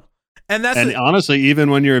are. No. And honestly, even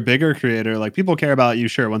when you're a bigger creator, like people care about you,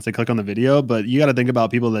 sure, once they click on the video, but you got to think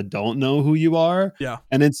about people that don't know who you are. Yeah.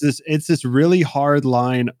 And it's this really hard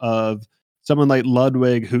line of someone like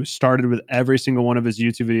Ludwig, who started with every single one of his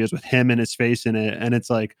YouTube videos with him and his face in it. And it's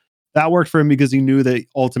like, that worked for him because he knew that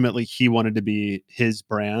ultimately he wanted to be his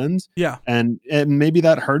brand. Yeah. And maybe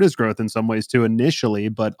that hurt his growth in some ways too initially,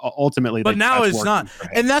 but ultimately. But now it's not.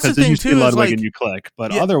 And that's the thing too. Ludwig like, and you click.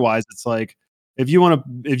 But otherwise, it's like, if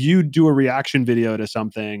you do a reaction video to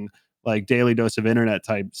something like Daily Dose of Internet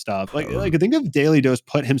type stuff, like think of Daily Dose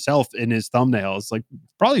put himself in his thumbnails, like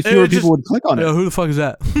probably fewer people would click on it. Who the fuck is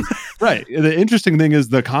that? Right. The interesting thing is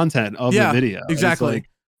the content of the video. Exactly.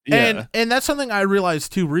 And that's something I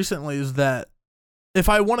realized too recently is that if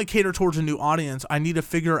I want to cater towards a new audience, I need to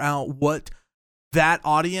figure out what that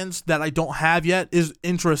audience that I don't have yet is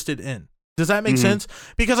interested in. Does that make sense?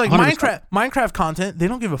 Because like 100%. Minecraft content, they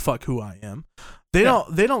don't give a fuck who I am. They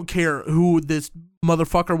don't care who this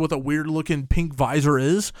motherfucker with a weird looking pink visor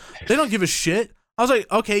is. They don't give a shit. I was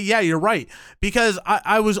like, okay, yeah, you're right. Because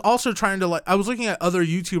I was also trying to I was looking at other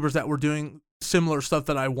YouTubers that were doing similar stuff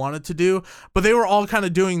that I wanted to do, but they were all kind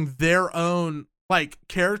of doing their own like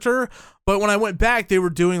character. But when I went back, they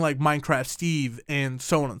were doing like Minecraft Steve and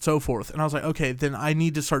so on and so forth. And I was like, okay, then I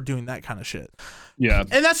need to start doing that kind of shit. Yeah.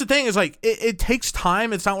 And that's the thing is like, it takes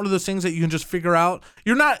time. It's not one of those things that you can just figure out.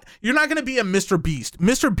 You're not going to be a Mr. Beast.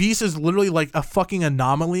 Mr. Beast is literally like a fucking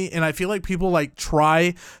anomaly. And I feel like people like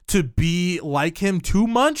try to be like him too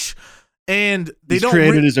much. and he's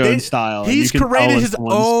created his own style. He's created his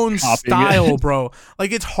own style, bro.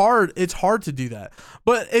 Like it's hard to do that.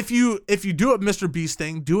 But if you do a Mr. Beast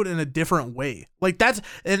thing, do it in a different way. Like that's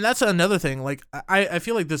another thing. Like I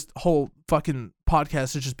feel like this whole fucking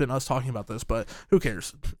podcast has just been us talking about this, but who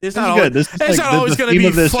cares? It's not good. It's not always going to be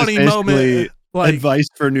a funny moment. Like advice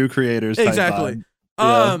for new creators. Exactly.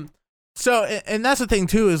 So and that's the thing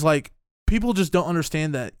too, is like people just don't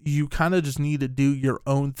understand that you kind of just need to do your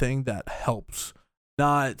own thing that helps,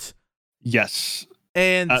 not. Yes.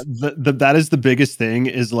 And that is the biggest thing,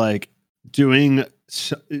 is like doing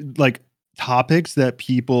like topics that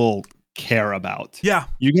people care about. Yeah.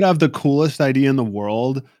 You could have the coolest idea in the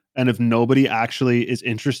world, and if nobody actually is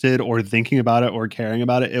interested or thinking about it or caring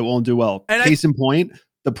about it, it won't do well. And case in point,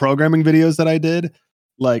 the programming videos that I did,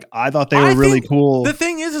 like I thought they were really cool. The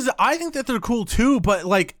thing is I think that they're cool too, but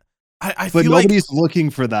like I but feel nobody's looking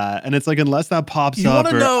for that, and it's like unless that pops up,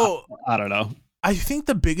 I don't know. I think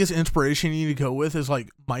the biggest inspiration you need to go with is like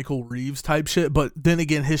Michael Reeves type shit, but then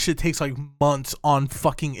again, his shit takes like months on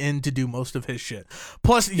fucking end to do most of his shit.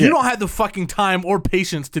 Plus, you don't have the fucking time or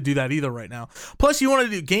patience to do that either right now. Plus, you want to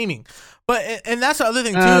do gaming, and that's the other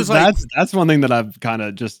thing too. Is like that's one thing that I've kind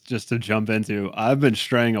of just to jump into. I've been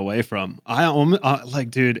straying away from. Like,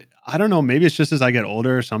 dude, I don't know. Maybe it's just as I get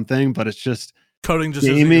older or something, but it's just coding just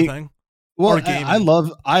isn't your thing. Well,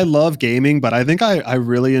 I love gaming, but I think I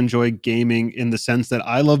really enjoy gaming in the sense that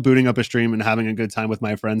I love booting up a stream and having a good time with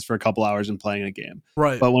my friends for a couple hours and playing a game.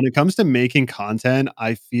 Right. But when it comes to making content,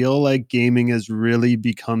 I feel like gaming is really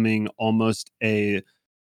becoming almost a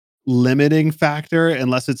limiting factor,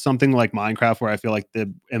 unless it's something like Minecraft, where I feel like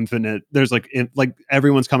there's like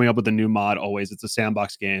everyone's coming up with a new mod always. It's a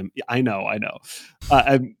sandbox game. I know.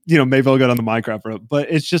 Maybe I'll go down the Minecraft route, but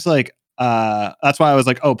it's just like, that's why I was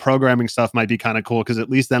like, oh, programming stuff might be kind of cool, because at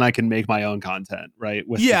least then I can make my own content, right?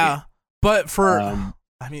 But for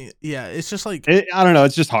it's just like I don't know,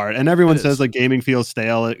 it's just hard, and everyone says like gaming feels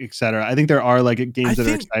stale, etc. I think there are like games that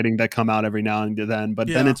are exciting that come out every now and then, but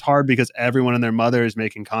then it's hard because everyone and their mother is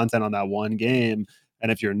making content on that one game,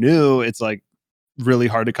 and if you're new, it's like really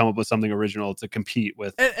hard to come up with something original to compete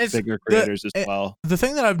with bigger creators as well. The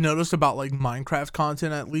thing that I've noticed about like Minecraft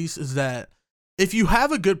content, at least, is that if you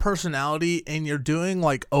have a good personality and you're doing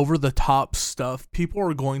like over the top stuff, people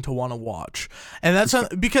are going to want to watch. And that's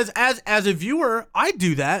because as a viewer, I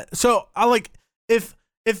do that. So I like, if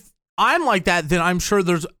I'm like that, then I'm sure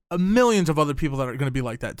there's millions of other people that are going to be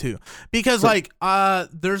like that too. Because like,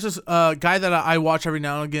 there's this guy that I watch every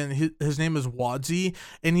now and again. His name is Wadsy,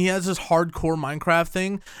 and he has this hardcore Minecraft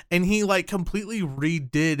thing, and he like completely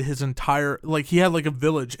redid his entire, like he had like a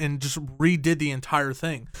village and just redid the entire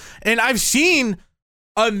thing. And I've seen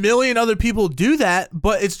a million other people do that,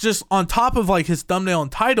 but it's just on top of like his thumbnail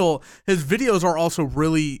and title, his videos are also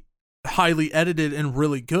really highly edited and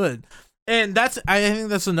really good. And I think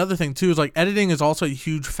that's another thing too, is like editing is also a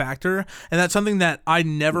huge factor. And that's something that I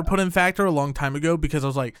never put in factor a long time ago, because I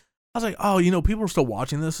was like, oh, people are still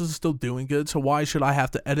watching this. This is still doing good. So why should I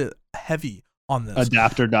have to edit heavy on this?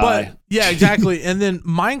 Adapt or die. But, yeah, exactly. And then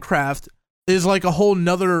Minecraft is like a whole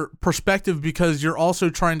nother perspective, because you're also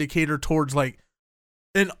trying to cater towards like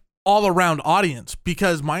an all around audience,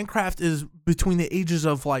 because Minecraft is between the ages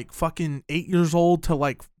of like fucking 8 years old to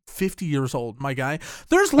like 50 years old, my guy.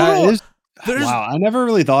 Wow, I never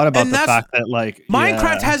really thought about the fact that like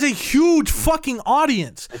Minecraft has a huge fucking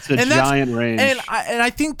audience. It's a giant range. And I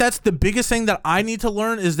think that's the biggest thing that I need to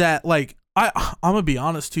learn, is that like I'm gonna be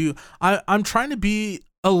honest too. I'm trying to be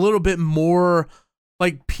a little bit more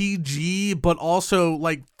like PG, but also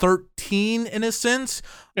like 13 in a sense.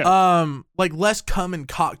 Yeah. Like less cum and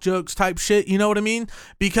cock jokes type shit. You know what I mean?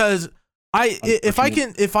 Because if I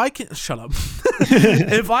can shut up.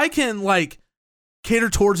 If I can like cater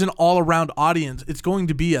towards an all-around audience, it's going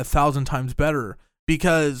to be 1,000 times better,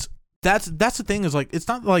 because that's the thing, is like, it's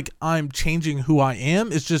not like I'm changing who I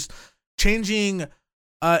am, it's just changing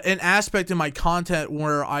an aspect in my content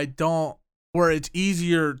where it's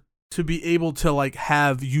easier to be able to like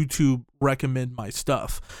have YouTube recommend my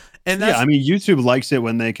stuff. And that's, I mean, YouTube likes it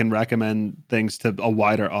when they can recommend things to a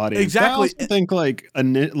wider audience. Exactly. I also think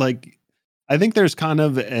I think there's kind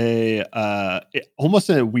of almost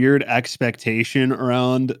a weird expectation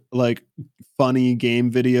around like funny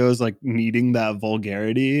game videos, like needing that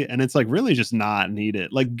vulgarity, and it's like really just not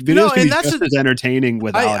needed. Like videos can be just as entertaining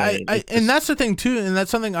without it. And that's the thing too, and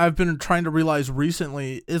that's something I've been trying to realize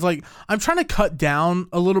recently, is like I'm trying to cut down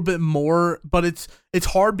a little bit more, but it's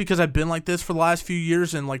hard because I've been like this for the last few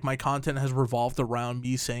years, and like my content has revolved around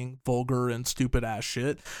me saying vulgar and stupid ass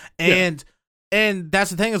shit, and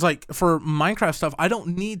that's the thing, is like for Minecraft stuff, I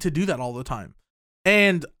don't need to do that all the time.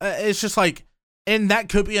 And it's just like, and that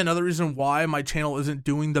could be another reason why my channel isn't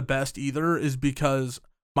doing the best either, is because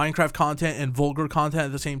Minecraft content and vulgar content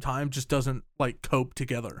at the same time just doesn't like cope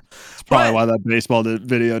together. It's probably why that baseball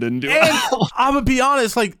video didn't do well. I'm gonna be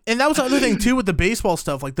honest, like, and that was the other thing too with the baseball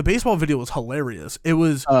stuff. Like the baseball video was hilarious. It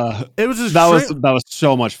was just that was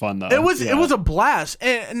so much fun though. It was a blast.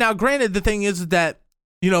 And now, granted, the thing is that,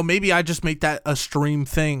 you know, maybe I just make that a stream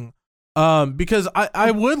thing. Because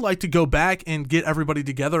I would like to go back and get everybody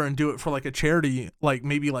together and do it for like a charity, like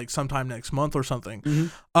maybe like sometime next month or something.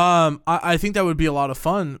 Mm-hmm. I think that would be a lot of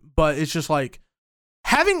fun, but it's just like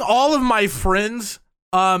having all of my friends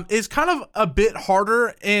is kind of a bit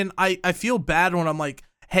harder, and I feel bad when I'm like,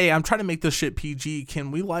 hey, I'm trying to make this shit PG.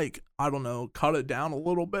 Can we, like, I don't know, cut it down a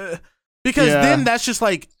little bit? Because then that's just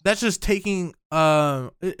taking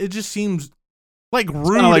it just seems like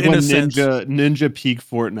rude, like in a sense. Ninja peak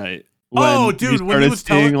Fortnite. When dude, when he was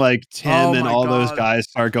seeing like Tim and all those guys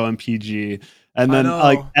start going PG, and then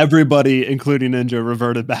like everybody, including Ninja,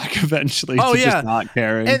 reverted back eventually to just not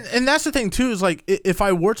caring. And that's the thing too, is like, if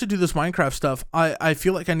I were to do this Minecraft stuff, I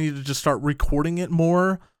feel like I need to just start recording it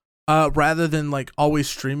more, rather than like always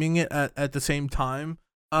streaming it at the same time.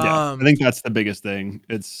 I think that's the biggest thing.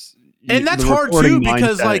 And that's hard too,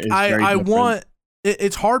 because like I want.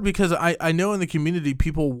 It's hard because I know in the community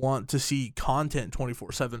people want to see content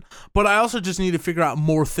 24/7, but I also just need to figure out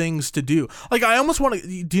more things to do. Like I almost want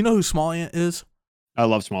to. Do you know who Small Ant is? I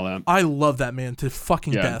love Small Ant. I love that man to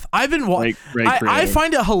fucking death. I've been watching. I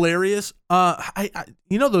find it hilarious.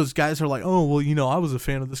 You know, those guys are like, oh well, you know, I was a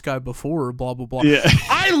fan of this guy before, blah blah blah. Yeah.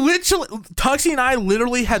 Tuxie and I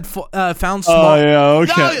literally had found Small. Oh yeah,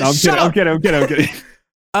 okay. No, I'm kidding.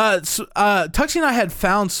 Tuxie and I had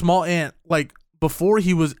found Small Ant like before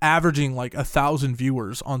he was averaging like 1,000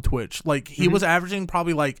 viewers on Twitch. Like he was averaging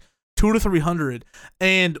probably like 200 to 300,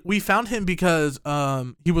 and we found him because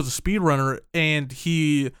he was a speedrunner, and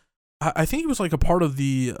I think he was like a part of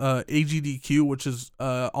the AGDQ, which is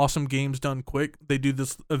Awesome Games Done Quick. They do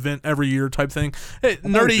this event every year type thing. Hey,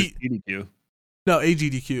 nerdy. No,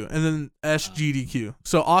 AGDQ, and then SGDQ.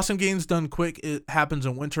 So Awesome Games Done Quick, it happens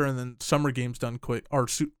in winter, and then Summer Games Done Quick,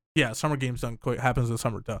 Summer Games Done Quick happens in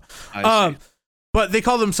summer. But they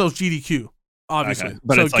call themselves GDQ, obviously. Okay.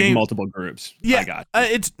 But so it's like multiple groups. Yeah, I got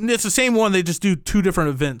it's the same one. They just do 2 different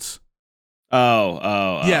events.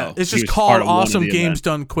 Yeah, it's just called Awesome Games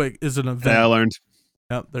Done Quick is an event. Yeah, I learned.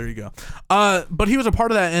 Yep, there you go. But he was a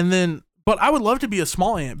part of that, and then. But I would love to be a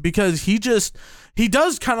Small Ant, because he does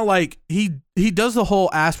kind of like he does the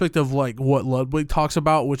whole aspect of like what Ludwig talks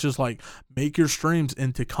about, which is like make your streams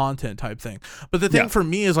into content type thing. But the thing for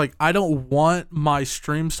me is like I don't want my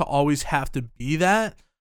streams to always have to be that.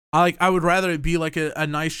 I would rather it be like a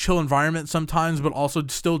nice chill environment sometimes, but also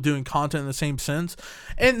still doing content in the same sense.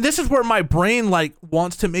 And this is where my brain like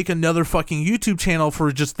wants to make another fucking YouTube channel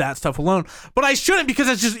for just that stuff alone. But I shouldn't, because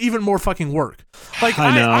it's just even more fucking work. Like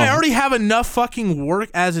I already have enough fucking work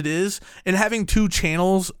as it is, and having 2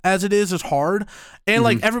 channels as it is hard. And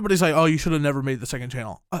like everybody's like, oh, you should have never made the second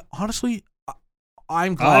channel. Honestly,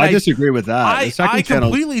 I'm glad. I disagree with that. I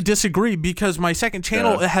completely disagree, because my second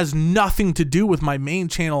channel it has nothing to do with my main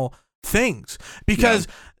channel things. Because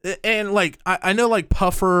and like I know like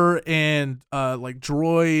Puffer and like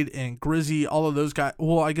Droid and Grizzy, all of those guys.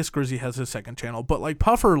 Well, I guess Grizzy has his second channel, but like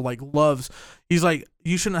Puffer like he's like,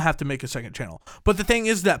 you shouldn't have to make a second channel. But the thing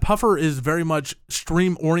is that Puffer is very much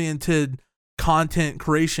stream oriented content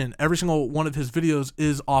creation. Every single one of his videos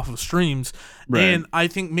is off of streams, and I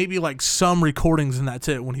think maybe like some recordings, and that's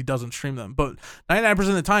it when he doesn't stream them. But 99%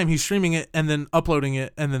 of the time he's streaming it and then uploading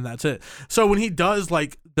it, and then that's it. So when he does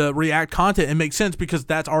like the react content, it makes sense, because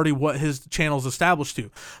that's already what his channel's established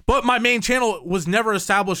to. But my main channel was never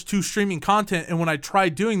established to streaming content, and when I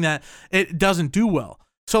tried doing that, it doesn't do well.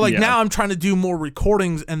 So like now I'm trying to do more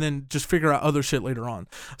recordings and then just figure out other shit later on.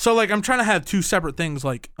 So like I'm trying to have 2 separate things.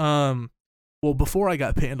 Like well, before I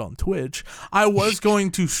got banned on Twitch, I was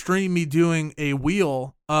going to stream me doing a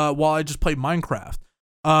wheel while I just played Minecraft.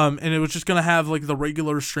 And it was just going to have like the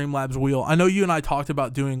regular Streamlabs wheel. I know you and I talked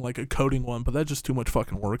about doing like a coding one, but that's just too much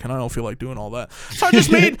fucking work, and I don't feel like doing all that. So I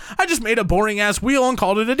just made a boring ass wheel and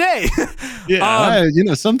called it a day.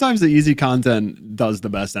 Sometimes the easy content does the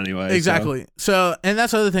best anyway. Exactly. So and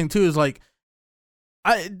that's the other thing too, is like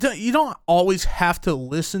you don't always have to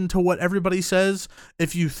listen to what everybody says.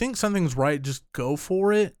 If you think something's right, just go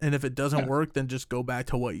for it. And if it doesn't work, then just go back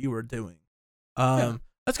to what you were doing.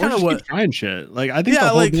 That's kind of what keep trying shit. Like I think the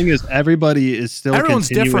whole thing is everybody is still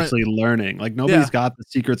continuously learning. Like nobody's got the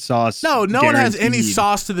secret sauce. No one has any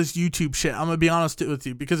sauce to this YouTube shit. I'm gonna be honest with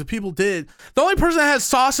you, because if people did, the only person that has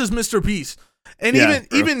sauce is Mr. Beast. And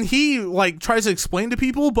even he like tries to explain to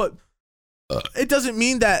people, but it doesn't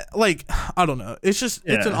mean that, like, I don't know. It's just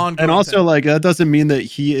it's an ongoing. And also thing. like that doesn't mean that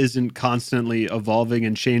he isn't constantly evolving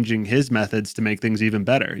and changing his methods to make things even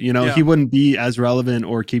better. You know, he wouldn't be as relevant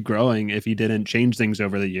or keep growing if he didn't change things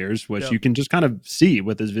over the years, which you can just kind of see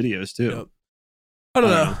with his videos too. I don't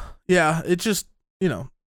know. Yeah, it's just, you know,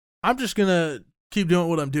 I'm just gonna keep doing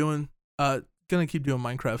what I'm doing. Gonna keep doing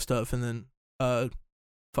Minecraft stuff, and then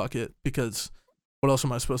fuck it, because what else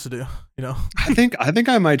am I supposed to do? You know, I think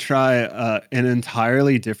I might try an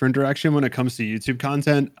entirely different direction when it comes to YouTube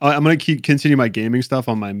content. I'm gonna continue my gaming stuff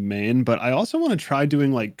on my main, but I also want to try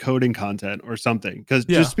doing like coding content or something. Because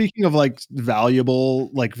just speaking of like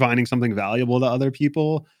valuable, like finding something valuable to other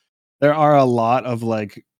people, there are a lot of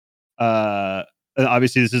like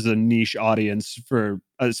obviously this is a niche audience for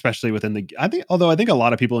especially within the I think a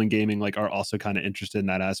lot of people in gaming like are also kind of interested in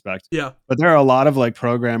that aspect. Yeah, but there are a lot of like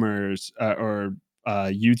programmers or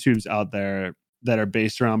YouTubes out there that are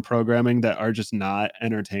based around programming that are just not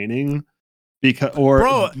entertaining because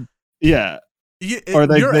or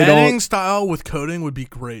your editing style with coding would be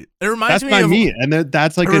great. It reminds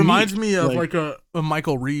that's like it reminds me of like a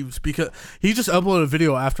Michael Reeves, because he just uploaded a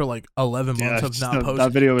video after like 11 months of not posting.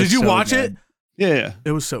 That video was Did you watch it? Yeah,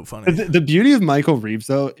 it was so funny. The beauty of Michael Reeves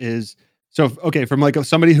though is from like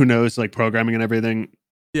somebody who knows like programming and everything.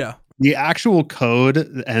 Yeah, the actual code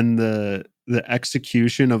and the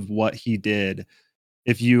execution of what he did,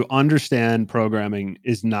 if you understand programming,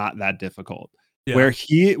 is not that difficult. Yeah.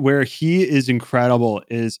 Where he is incredible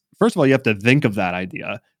is, first of all, you have to think of that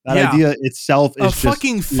idea. That idea itself is just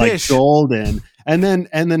fucking fish. Like golden. And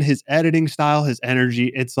then his editing style, his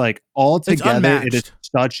energy, it's like all together, it is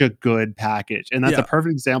such a good package. And that's a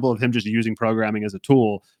perfect example of him just using programming as a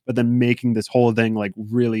tool, but then making this whole thing like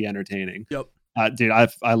really entertaining. Yep. Dude,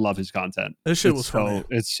 I love his content. This shit was funny.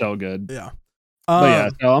 It's so good. Yeah. But yeah,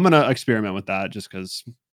 so I'm gonna experiment with that just because.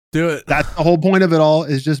 Do it. That's the whole point of it all,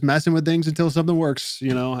 is just messing with things until something works,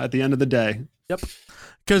 you know, at the end of the day. Yep.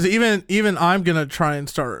 Because even I'm gonna try and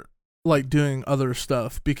start like doing other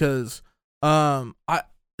stuff, because I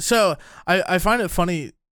find it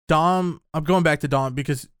funny. Dom, I'm going back to Dom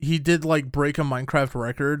because he did like break a Minecraft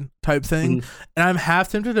record type thing, and I'm half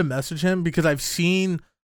tempted to message him because I've seen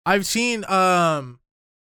what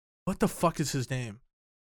the fuck is his name?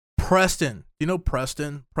 Preston. You know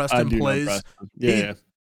Preston? Preston plays. Preston. Yeah.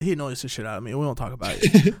 He annoys the shit out of me. We won't talk about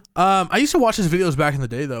it. I used to watch his videos back in the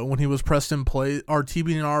day though, when he was Preston Play or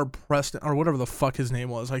TBNR Preston or whatever the fuck his name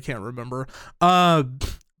was. I can't remember.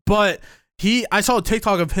 But I saw a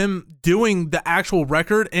TikTok of him doing the actual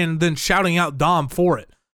record and then shouting out Dom for it.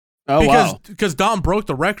 Oh, because Dom broke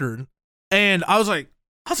the record, and I was like,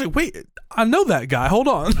 wait, I know that guy. Hold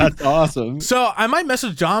on. That's awesome. So I might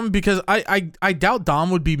message Dom, because I doubt Dom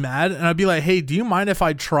would be mad, and I'd be like, hey, do you mind if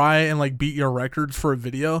I try and like beat your records for a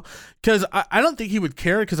video? Because I don't think he would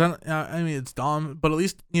care, because I mean it's Dom, but at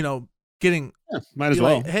least, you know, getting might as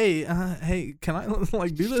well. Like, hey, can I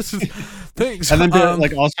like do this? Thanks. And then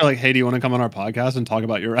like also like, hey, do you want to come on our podcast and talk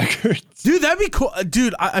about your records? Dude, that'd be cool.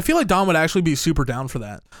 Dude, I feel like Dom would actually be super down for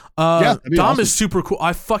that. Dom awesome. Is super cool.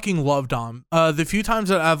 I fucking love Dom. The few times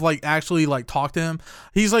that I've like actually like talked to him,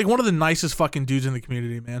 he's like one of the nicest fucking dudes in the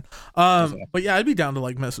community, man. But yeah, I'd be down to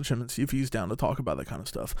like message him and see if he's down to talk about that kind of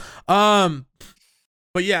stuff.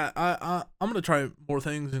 But yeah, I'm gonna try more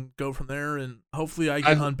things and go from there, and hopefully I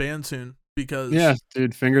get unbanned soon. Because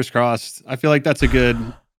dude, fingers crossed. I feel like that's a good.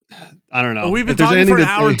 I don't know. We've been talking for an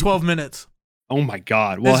hour and 12 minutes. Oh my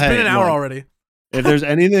god! Well, it's been an hour already. If there's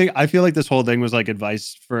anything, I feel like this whole thing was like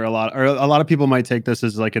advice for a lot of people might take this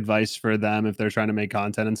as like advice for them if they're trying to make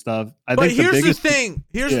content and stuff. But here's the thing.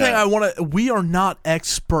 We are not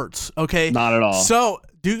experts, okay? Not at all. So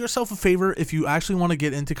do yourself a favor. If you actually want to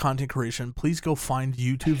get into content creation, please go find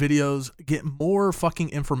YouTube videos, get more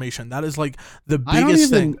fucking information. That is like the biggest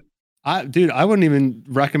thing. I wouldn't even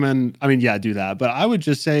recommend. I mean, yeah, do that, but I would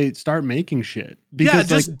just say start making shit. Because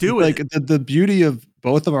just do it. Like the beauty of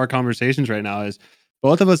both of our conversations right now is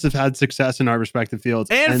both of us have had success in our respective fields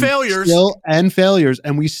and failures,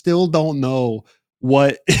 and we still don't know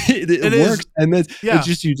what it works. And it's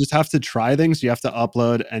just, you just have to try things. You have to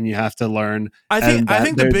upload and you have to learn. I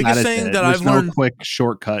think the biggest thing that I've learned, no quick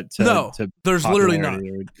shortcut to there's literally not.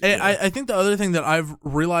 And I think the other thing that I've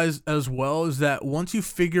realized as well is that once you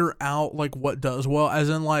figure out like what does well, as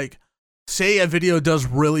in like, say a video does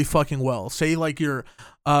really fucking well, say like your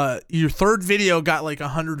third video got like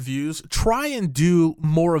 100 views, try and do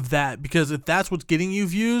more of that, because if that's what's getting you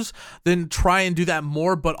views, then try and do that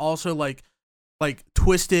more, but also like like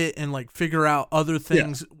twist it and like figure out other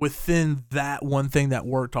things within that one thing that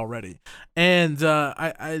worked already. And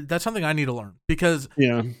I that's something I need to learn, because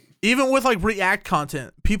even with like React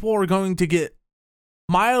content, people are going to get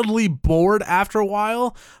mildly bored after a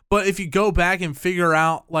while. But if you go back and figure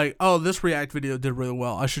out like, oh, this React video did really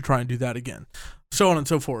well, I should try and do that again, so on and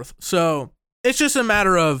so forth. So it's just a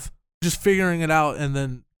matter of just figuring it out. And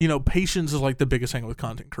then, patience is like the biggest thing with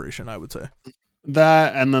content creation, I would say.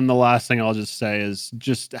 That, and then the last thing I'll just say is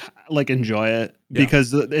just like enjoy it,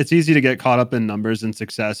 because it's easy to get caught up in numbers and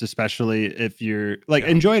success, especially if you're like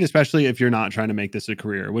enjoy it, especially if you're not trying to make this a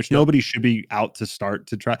career, which nobody should be out to start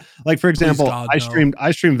to try. Like, for example, I streamed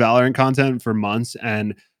Valorant content for months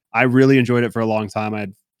and I really enjoyed it for a long time. I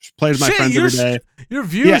had played with my friends every day. Your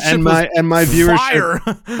viewership my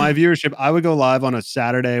viewership, I would go live on a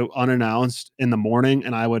Saturday unannounced in the morning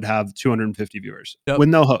and I would have 250 viewers with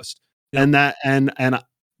no host. And that, and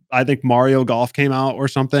I think Mario Golf came out or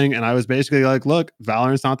something, and I was basically like, look,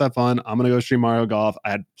 Valorant's not that fun. I'm gonna go stream Mario Golf.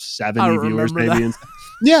 I had 70 viewers maybe.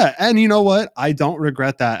 And you know what? I don't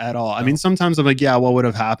regret that at all. I mean, sometimes I'm like, what would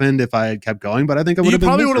have happened if I had kept going? But I think I would have. You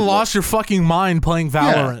probably would have lost your fucking mind playing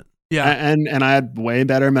Valorant. And I had way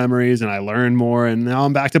better memories and I learned more, and now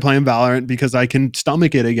I'm back to playing Valorant because I can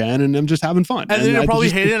stomach it again and I'm just having fun. And then you'll probably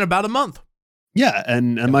hate it in about a month.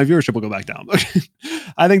 And my viewership will go back down.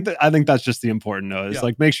 I think that's just the important note. Is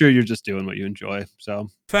like, make sure you're just doing what you enjoy. So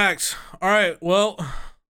facts. All right. Well,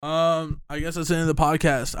 I guess that's the end of the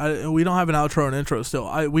podcast. We don't have an outro and intro still.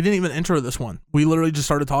 We didn't even intro this one. We literally just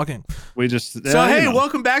started talking. Hey,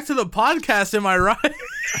 welcome back to the podcast. Am I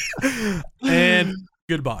right? And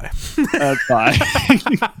goodbye.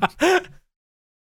 Bye.